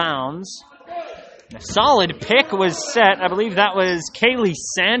out of bounds. A solid pick was set. I believe that was Kaylee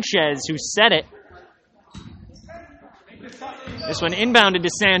Sanchez who set it. This one inbounded to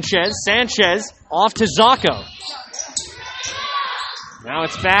Sanchez. Sanchez off to Zacco. Now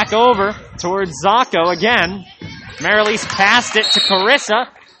it's back over towards Zacco again. Marilise passed it to Carissa.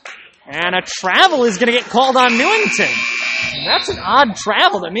 And a travel is going to get called on Newington. That's an odd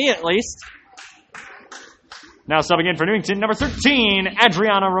travel to me, at least. Now subbing in for Newington, number 13,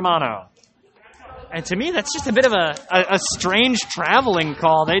 Adriana Romano. And to me, that's just a bit of a strange traveling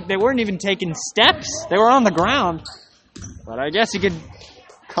call. They weren't even taking steps. They were on the ground. But I guess you could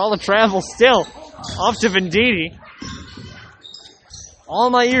call a travel still. Off to Venditti. All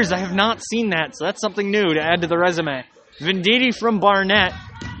my years, I have not seen that, so that's something new to add to the resume. Venditti from Barnett.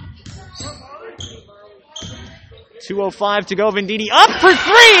 2:05 to go. Venditti up for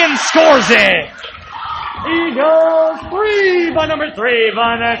 3 and scores it! Eagles 3 by number 3,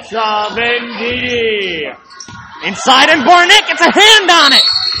 Vanessa Venditti. Inside, and Barnett gets a hand on it.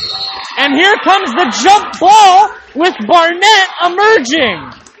 And here comes the jump ball with Barnett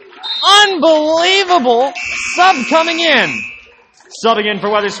emerging. Unbelievable sub coming in. Subbing in for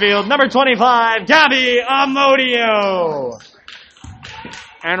Wethersfield, number 25, Gabby Amodio.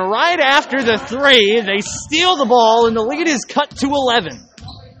 And right after the 3, they steal the ball, and the lead is cut to 11.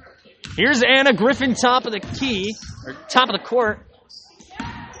 Here's Anna Griffin, top of the court.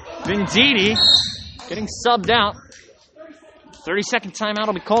 Venditti getting subbed out. 30-second timeout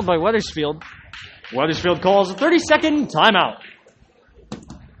will be called by Wethersfield. Wethersfield calls a 30-second timeout.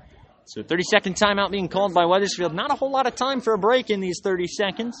 So 30-second timeout being called by Wethersfield. Not a whole lot of time for a break in these 30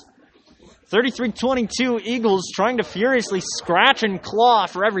 seconds. 33-22, Eagles trying to furiously scratch and claw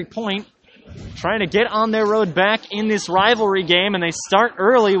for every point. trying to get on their road back in this rivalry game, and they start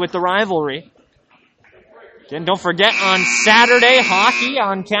early with the rivalry. Again, don't forget, on Saturday, hockey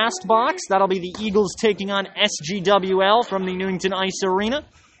on CastBox. That'll be the Eagles taking on SGWL from the Newington Ice Arena.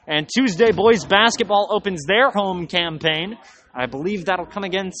 And Tuesday, boys basketball opens their home campaign. I believe that'll come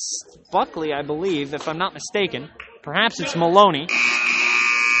against Buckley, if I'm not mistaken. Perhaps it's Maloney.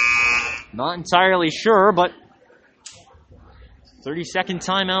 Not entirely sure, but 30-second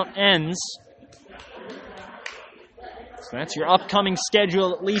timeout ends. So that's your upcoming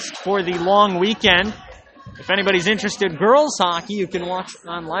schedule, at least for the long weekend. If anybody's interested, girls hockey, you can watch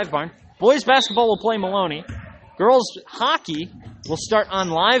on Live Barn. Boys basketball will play Maloney. Girls hockey will start on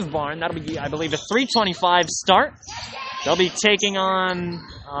Live Barn. That'll be, I believe, a 3:25 start. They'll be taking on,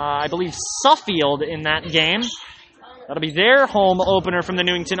 Suffield in that game. That'll be their home opener from the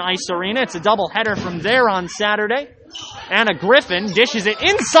Newington Ice Arena. It's a doubleheader from there on Saturday. Anna Griffin dishes it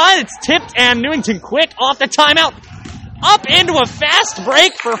inside. It's tipped, and Newington quick off the timeout. Up into a fast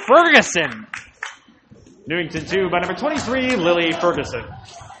break for Ferguson. Newington 2 by number 23, Lily Ferguson.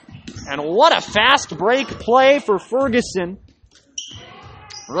 And what a fast break play for Ferguson.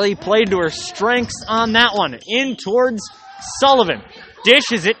 Really played to her strengths on that one. In towards Sullivan.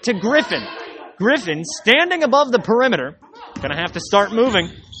 Dishes it to Griffin. Griffin standing above the perimeter. Gonna have to start moving.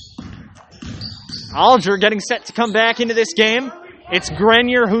 Alger getting set to come back into this game. It's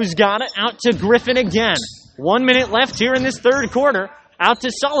Grenier who's got it. Out to Griffin again. 1 minute left here in this third quarter. Out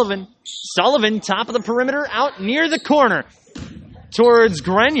to Sullivan. Sullivan, top of the perimeter, out near the corner. Towards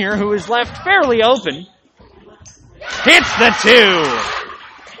Grenier, who is left fairly open. Hits the two.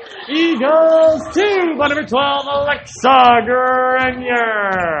 Eagles 2 by number 12, Alexa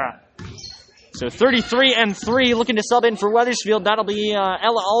Grenier. So 33-3, looking to sub in for Wethersfield. That'll be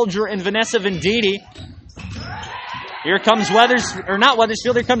Ella Alger and Vanessa Venditti. Here comes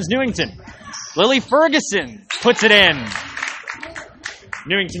here comes Newington. Lily Ferguson puts it in.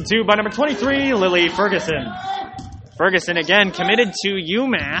 Newington 2 by number 23, Lily Ferguson. Ferguson again committed to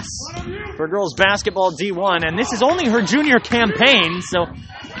UMass for girls basketball D1, and this is only her junior campaign, so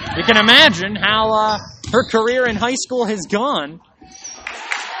you can imagine how her career in high school has gone.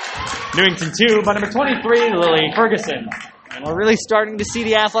 Newington 2 by number 23, Lily Ferguson. And we're really starting to see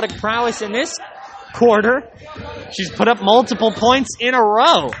the athletic prowess in this quarter. She's put up multiple points in a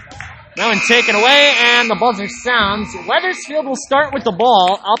row. Now and taken away, and the buzzer sounds. Wethersfield will start with the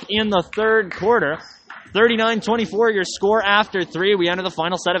ball up in the third quarter. 39-24, your score after 3. We enter the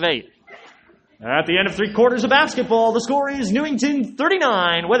final set of 8. At the end of 3 quarters of basketball, the score is Newington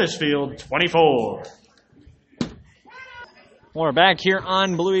 39, Wethersfield 24. We're back here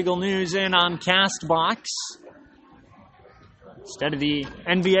on Blue Eagle News and on CastBox. Instead of the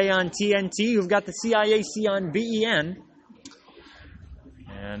NBA on TNT, you've got the CIAC on BEN.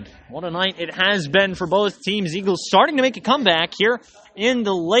 And what a night it has been for both teams. Eagles starting to make a comeback here in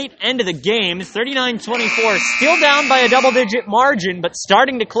the late end of the game. 39-24, still down by a double-digit margin, but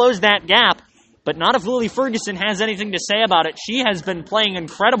starting to close that gap. But not if Lily Ferguson has anything to say about it. She has been playing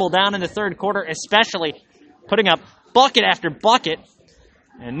incredible down in the third quarter, especially putting up bucket after bucket.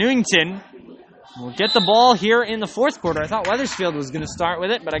 And Newington will get the ball here in the fourth quarter. I thought Wethersfield was going to start with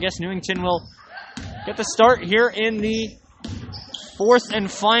it, but I guess Newington will get the start here in the fourth and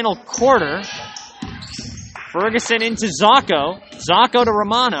final quarter. Ferguson into Zacco. Zacco to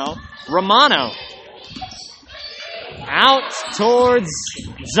Romano. Romano out towards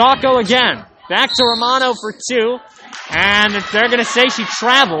Zacco again. Back to Romano for 2. And they're going to say she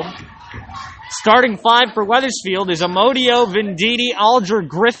traveled. Starting 5 for Wethersfield is Amodio, Venditti, Alger,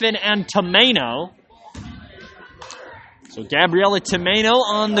 Griffin, and Tomeno. So Gabriella Tomeno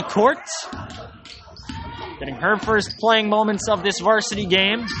on the court. Getting her first playing moments of this varsity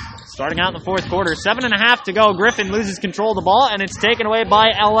game. Starting out in the fourth quarter. 7.5 to go. Griffin loses control of the ball, and it's taken away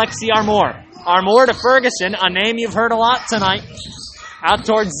by Alexi Armour. Armour to Ferguson, a name you've heard a lot tonight. Out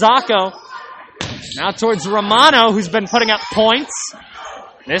towards Zacco. Now towards Romano, who's been putting up points.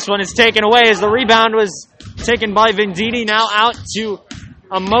 This one is taken away as the rebound was taken by Venditti. Now out to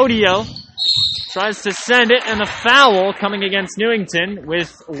Amodio. Tries to send it, and the foul coming against Newington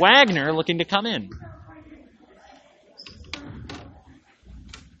with Wagner looking to come in.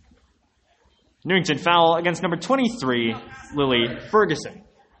 Newington foul against number 23, Lily Ferguson.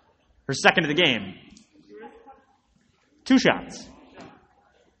 Her second of the game. 2 shots.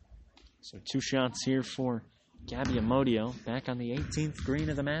 So 2 shots here for Gabby Amodio, back on the 18th green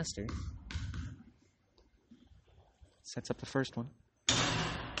of the Masters. Sets up the first one.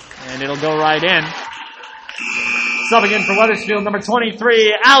 And it'll go right in. Subbing in for Wethersfield, number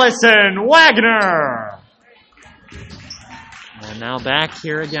 23, Allison Wagner. And now back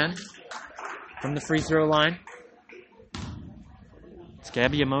here again. from the free throw line. It's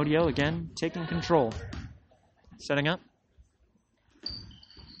Gabby Amodio again taking control. Setting up.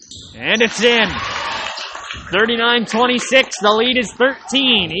 And it's in. 39-26. The lead is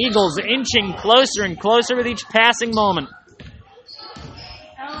 13. Eagles inching closer and closer with each passing moment.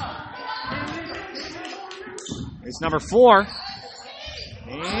 Here's number 4.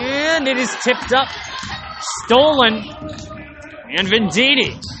 And it is tipped up. Stolen. And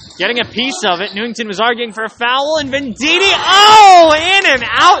Venditti getting a piece of it. Newington was arguing for a foul. And Venditti, in and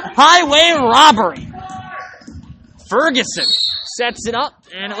out. Highway robbery. Ferguson sets it up.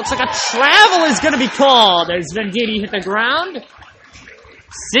 And it looks like a travel is going to be called as Venditti hit the ground.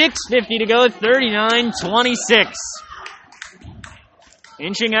 6:50 to go. 39-26.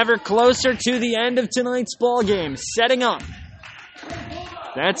 Inching ever closer to the end of tonight's ball game. Setting up.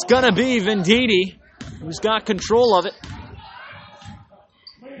 That's going to be Venditti, who's got control of it.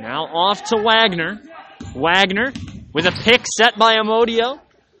 Now off to Wagner. Wagner with a pick set by Amodio.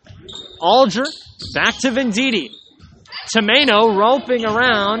 Alger back to Venditti. Tomeno roping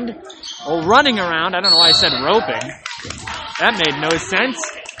around, or running around. I don't know why I said roping. That made no sense.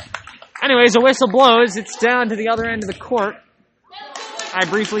 Anyways, a whistle blows. It's down to the other end of the court. I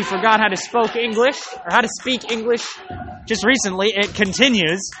briefly forgot how to speak English just recently. It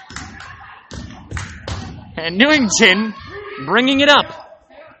continues. And Newington bringing it up.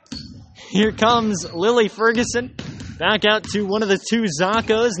 Here comes Lily Ferguson. Back out to one of the two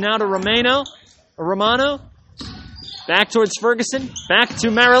Zaccos. Now to Romano. Back towards Ferguson. Back to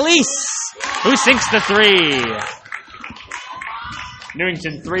Marilise, who sinks the 3.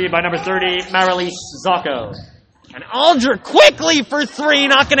 Newington 3 by number 30, Marilise Zacco. And Alger quickly for 3,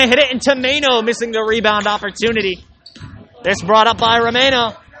 not going to hit it, and Tomeno missing the rebound opportunity. This brought up by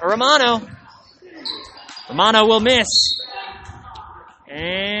Romano. Romano will miss.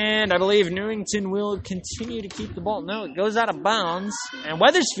 And I believe Newington will continue to keep the ball. No, it goes out of bounds, and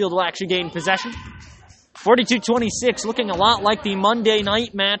Wethersfield will actually gain possession. 42-26, looking a lot like the Monday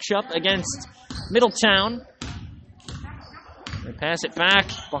night matchup against Middletown. They pass it back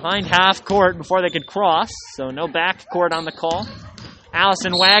behind half court before they could cross, so no back court on the call.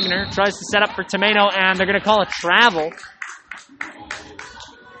 Allison Wagner tries to set up for Tomeno, and they're going to call a travel.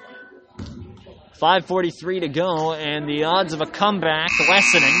 5:43 to go, and the odds of a comeback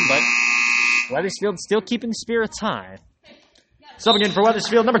lessening, but Wethersfield still keeping spirits high. Subbing in for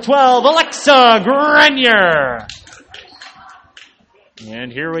Wethersfield, number 12, Alexa Grenier.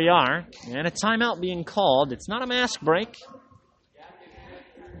 And here we are, and a timeout being called. It's not a mask break.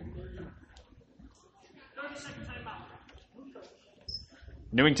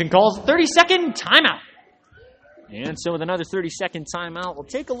 Newington calls a 30-second timeout. And so with another 30-second timeout, we'll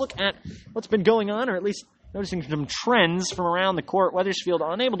take a look at what's been going on, or at least noticing some trends from around the court. Wethersfield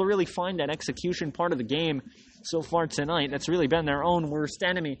unable to really find that execution part of the game so far tonight. That's really been their own worst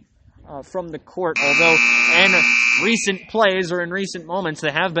enemy from the court, although in recent plays or in recent moments,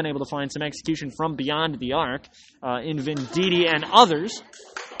 they have been able to find some execution from beyond the arc in Venditti and others.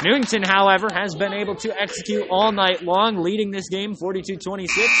 Newington, however, has been able to execute all night long, leading this game 42-26.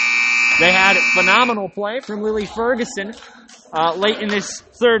 They had phenomenal play from Lily Ferguson late in this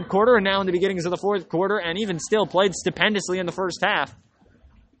third quarter and now in the beginnings of the fourth quarter, and even still played stupendously in the first half.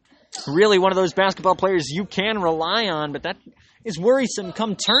 Really one of those basketball players you can rely on, but that is worrisome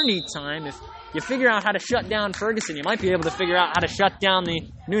come tourney time. If you figure out how to shut down Ferguson, you might be able to figure out how to shut down the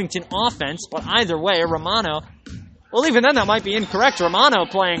Newington offense, but either way, Romano, well, even then that might be incorrect. Romano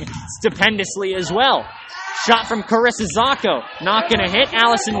playing stupendously as well. Shot from Carissa Zacco. Not going to hit.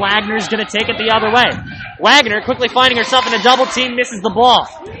 Allison Wagner's going to take it the other way. Wagner quickly finding herself in a double team, misses the ball.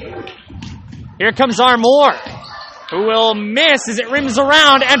 Here comes Armour, who will miss as it rims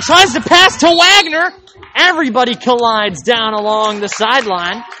around and tries to pass to Wagner. Everybody collides down along the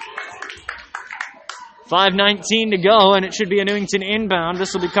sideline. 5:19 to go, and it should be a Newington inbound.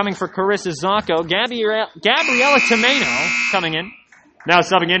 This will be coming for Carissa Zacco. Gabriella Tomeno coming in. Now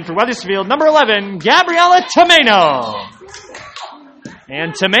subbing in for Wethersfield, number 11, Gabriella Tomeno.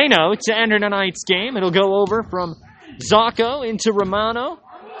 And Tomeno to enter tonight's game. It'll go over from Zacco into Romano.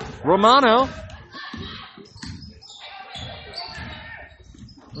 Romano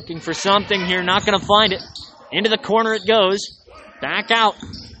looking for something here, not going to find it. Into the corner it goes. Back out.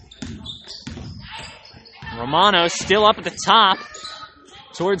 Romano still up at the top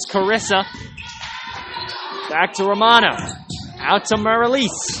towards Carissa. Back to Romano. Out to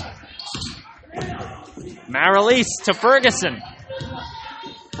Marilise. Marilise to Ferguson.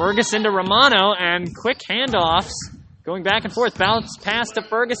 Ferguson to Romano, and quick handoffs going back and forth. Bounce pass to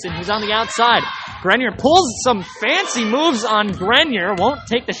Ferguson, who's on the outside. Grenier pulls some fancy moves on Grenier. Won't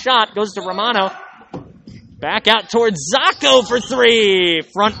take the shot. Goes to Romano. Back out towards Zacco for three.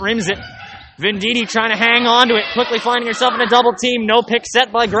 Front rims it. Venditti trying to hang on to it. Quickly finding herself in a double team. No pick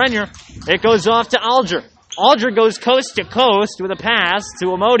set by Grenier. It goes off to Alger. Alger goes coast to coast with a pass to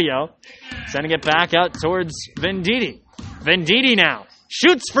Amodio. Sending it back out towards Venditti. Venditti now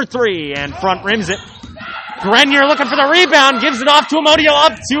shoots for three and front rims it. Grenier looking for the rebound. Gives it off to Amodio.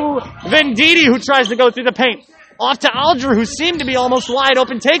 Up to Venditti, who tries to go through the paint. Off to Alger, who seemed to be almost wide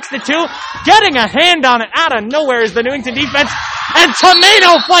open. Takes the two. Getting a hand on it out of nowhere is the Newington defense. And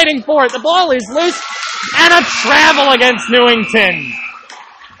Tomato fighting for it. The ball is loose. And a travel against Newington.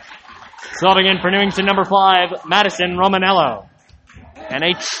 Subbing in for Newington, number 5, Madison Romanello. And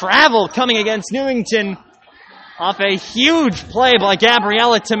a travel coming against Newington off a huge play by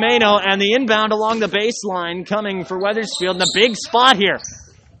Gabriella Tomato, and the inbound along the baseline coming for Wethersfield. And a big spot here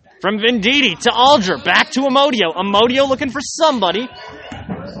from Venditti to Alger. Back to Amodio. Amodio looking for somebody.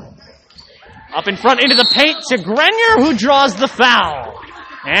 Up in front into the paint to Grenier, who draws the foul.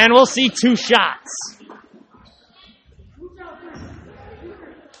 And we'll see 2 shots.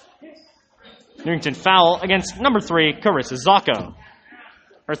 Newington foul against number 3, Carissa Zacco.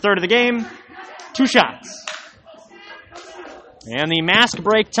 Her third of the game, 2 shots. And the mask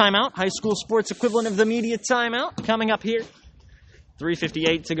break timeout, high school sports equivalent of the media timeout, coming up here.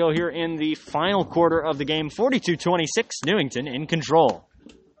 3:58 to go here in the final quarter of the game. 42-26, Newington in control.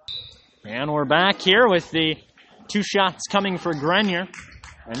 And we're back here with the 2 shots coming for Grenier.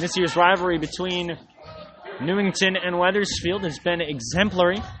 And this year's rivalry between Newington and Wethersfield has been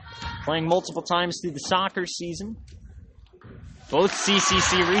exemplary, playing multiple times through the soccer season. Both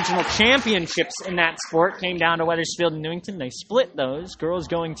CCC regional championships in that sport came down to Wethersfield and Newington. They split those. Girls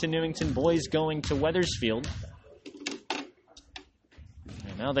going to Newington, boys going to Wethersfield.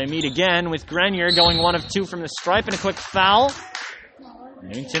 And now they meet again with Grenier going 1 of 2 from the stripe and a quick foul.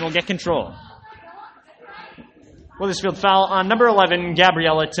 Newington will get control. Wethersfield foul on number 11,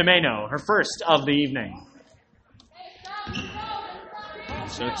 Gabriella Tomato, her first of the evening.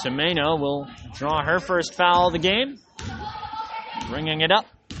 So Tomato will draw her first foul of the game. Bringing it up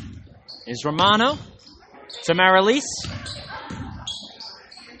is Romano to Marilise.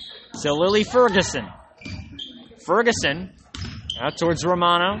 To Lily Ferguson. Ferguson out towards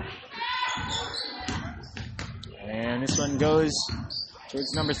Romano. And this one goes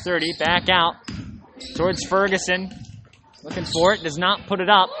towards number 30. Back out towards Ferguson. Looking for it. Does not put it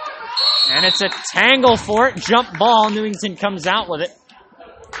up. And it's a tangle for it. Jump ball. Newington comes out with it.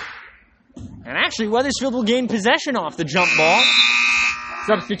 And actually, Wethersfield will gain possession off the jump ball.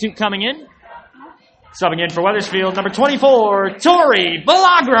 Substitute coming in. Subbing in for Wethersfield, number 24, Tori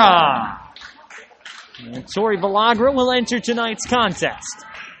Villagra. And Tori Villagra will enter tonight's contest.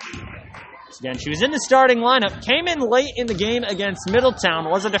 Again, she was in the starting lineup, came in late in the game against Middletown,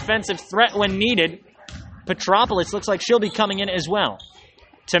 was a defensive threat when needed. Petropolis looks like she'll be coming in as well.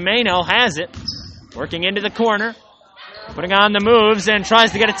 Tomato has it, working into the corner, putting on the moves and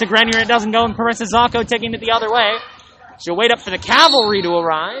tries to get it to Grenier. It doesn't go, and Carissa Zacco taking it the other way. She'll wait up for the cavalry to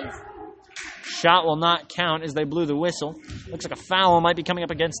arrive. Shot will not count as they blew the whistle. Looks like a foul might be coming up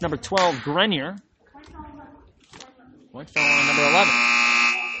against number 12, Grenier. Point foul on number 11.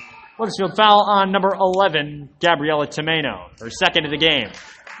 Wethersfield foul on number 11, Gabriella Tomato, her second of the game.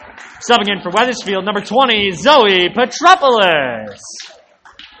 Subbing in for Wethersfield, number 20, Zoe Petropoulos.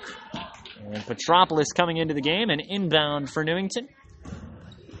 And Petropoulos coming into the game and inbound for Newington.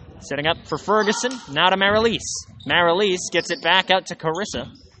 Setting up for Ferguson, now to Marilise. Marilise gets it back out to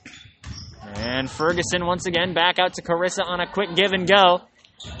Carissa. And Ferguson once again back out to Carissa on a quick give and go.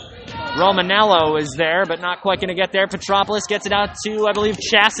 Romanello is there, but not quite going to get there. Petropoulos gets it out to, I believe,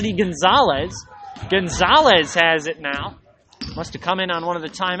 Chastity Gonzalez. Gonzalez has it now. Must have come in on one of the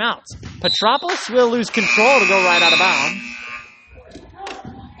timeouts. Petropoulos will lose control to go right out of bounds.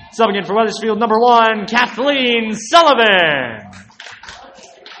 Subbing in for Wethersfield, number 1, Kathleen Sullivan.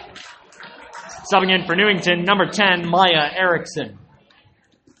 Subbing in for Newington, number 10, Maya Erickson.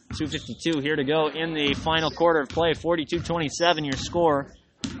 2:52 here to go in the final quarter of play. 42-27 your score.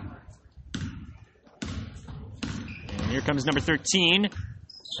 And here comes number 13.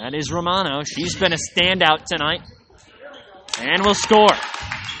 That is Romano. She's been a standout tonight. And will score.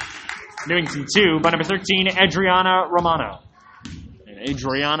 Newington 2 by number 13, Adriana Romano. And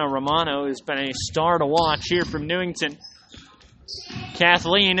Adriana Romano has been a star to watch here from Newington.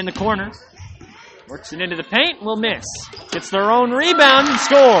 Kathleen in the corner. Works it into the paint, will miss. Gets their own rebound and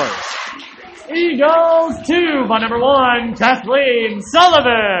scores. Eagles 2 by number 1, Kathleen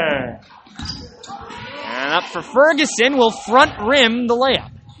Sullivan. And up for Ferguson, will front rim the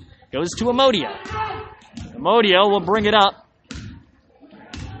layup. Goes to Amodio. Amodio will bring it up.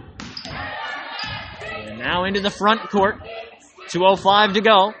 And now into the front court. 2:05 to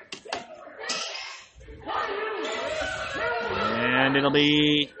go. And it'll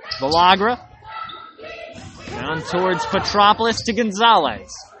be Villagra. Down towards Petropoulos to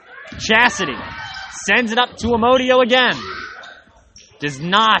Gonzalez. Chastity sends it up to Amodio again. Does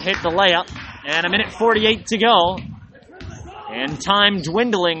not hit the layup. And 1:48 to go. And time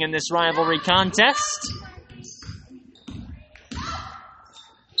dwindling in this rivalry contest.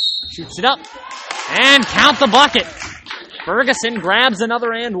 Shoots it up. And count the bucket. Ferguson grabs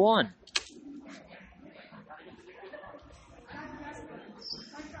another and one.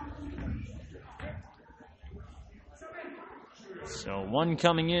 So one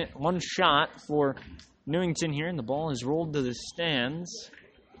coming in, one shot for Newington here, and the ball is rolled to the stands.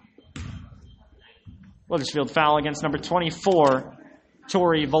 Weathersfield foul against number 24,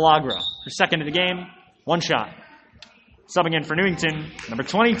 Tori Villagra. Her second of the game, one shot. Subbing in for Newington, number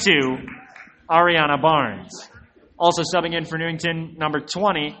 22, Ariana Barnes. Also subbing in for Newington, number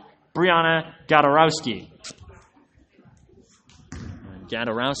 20, Brianna Gadorowski.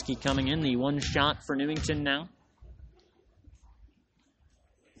 Gadorowski coming in, the one shot for Newington now.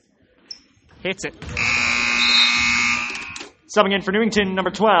 Hits it. Subbing in for Newington, number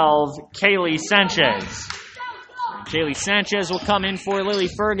 12, Kaylee Sanchez. Kaylee Sanchez will come in for Lily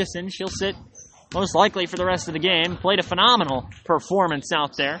Ferguson. She'll sit most likely for the rest of the game. Played a phenomenal performance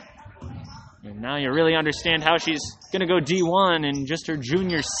out there. And now you really understand how she's going to go D1 in just her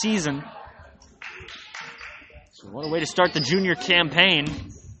junior season. So what a way to start the junior campaign.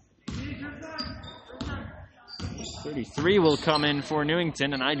 33 will come in for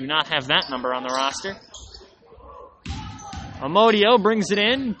Newington, and I do not have that number on the roster. Amodio brings it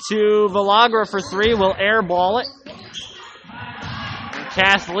in to Villagra for three. Will airball it. And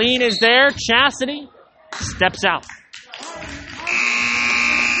Kathleen is there. Chastity steps out.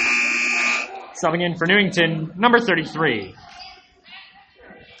 Subbing in for Newington, number 33.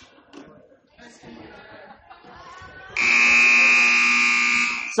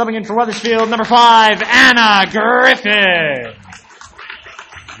 Subbing in for Weathersfield, number 5, Anna Griffin.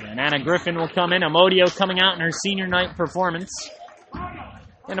 And Anna Griffin will come in. Amodio coming out in her senior night performance.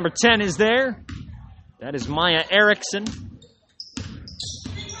 And number 10 is there. That is Maya Erickson.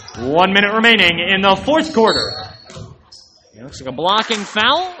 1 minute remaining in the fourth quarter. It looks like a blocking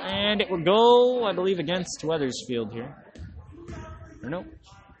foul, and it will go, I believe, against Weathersfield here. Or no.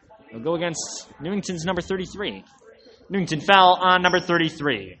 It'll go against Newington's number 33. Newington foul on number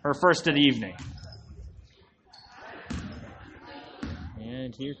 33, her first of the evening.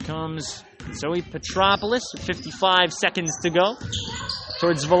 And here comes Zoe Petropoulos with 55 seconds to go.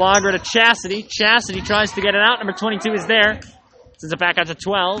 Towards Villagra to Chastity. Chastity tries to get it out. Number 22 is there. Sends it back out to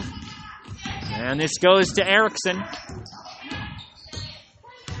 12. And this goes to Erickson.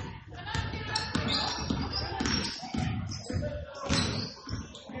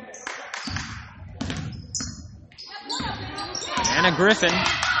 Anna Griffin.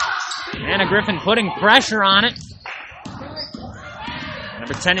 Anna Griffin putting pressure on it.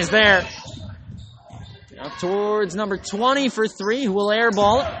 Number 10 is there. Up towards number 20 for three, who will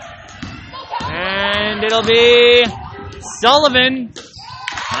airball it. And it'll be Sullivan.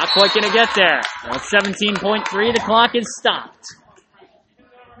 Not quite going to get there. At 17.3, the clock is stopped.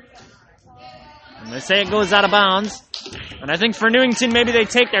 And they say it goes out of bounds. And I think for Newington, maybe they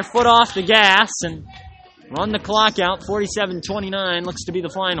take their foot off the gas and run the clock out. 47-29 looks to be the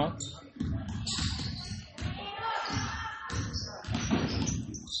final.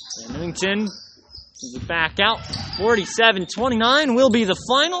 And Newington sends it back out. 47-29 will be the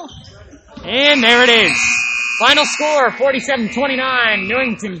final. And there it is. Final score, 47-29.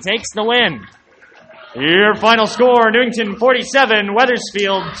 Newington takes the win. Your final score, Newington 47,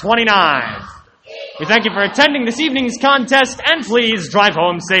 Weathersfield 29. We thank you for attending this evening's contest, and please drive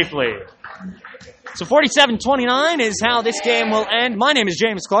home safely. So 47-29 is how this game will end. My name is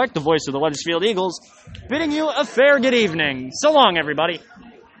James Clark, the voice of the Weathersfield Eagles, bidding you a fair good evening. So long, everybody.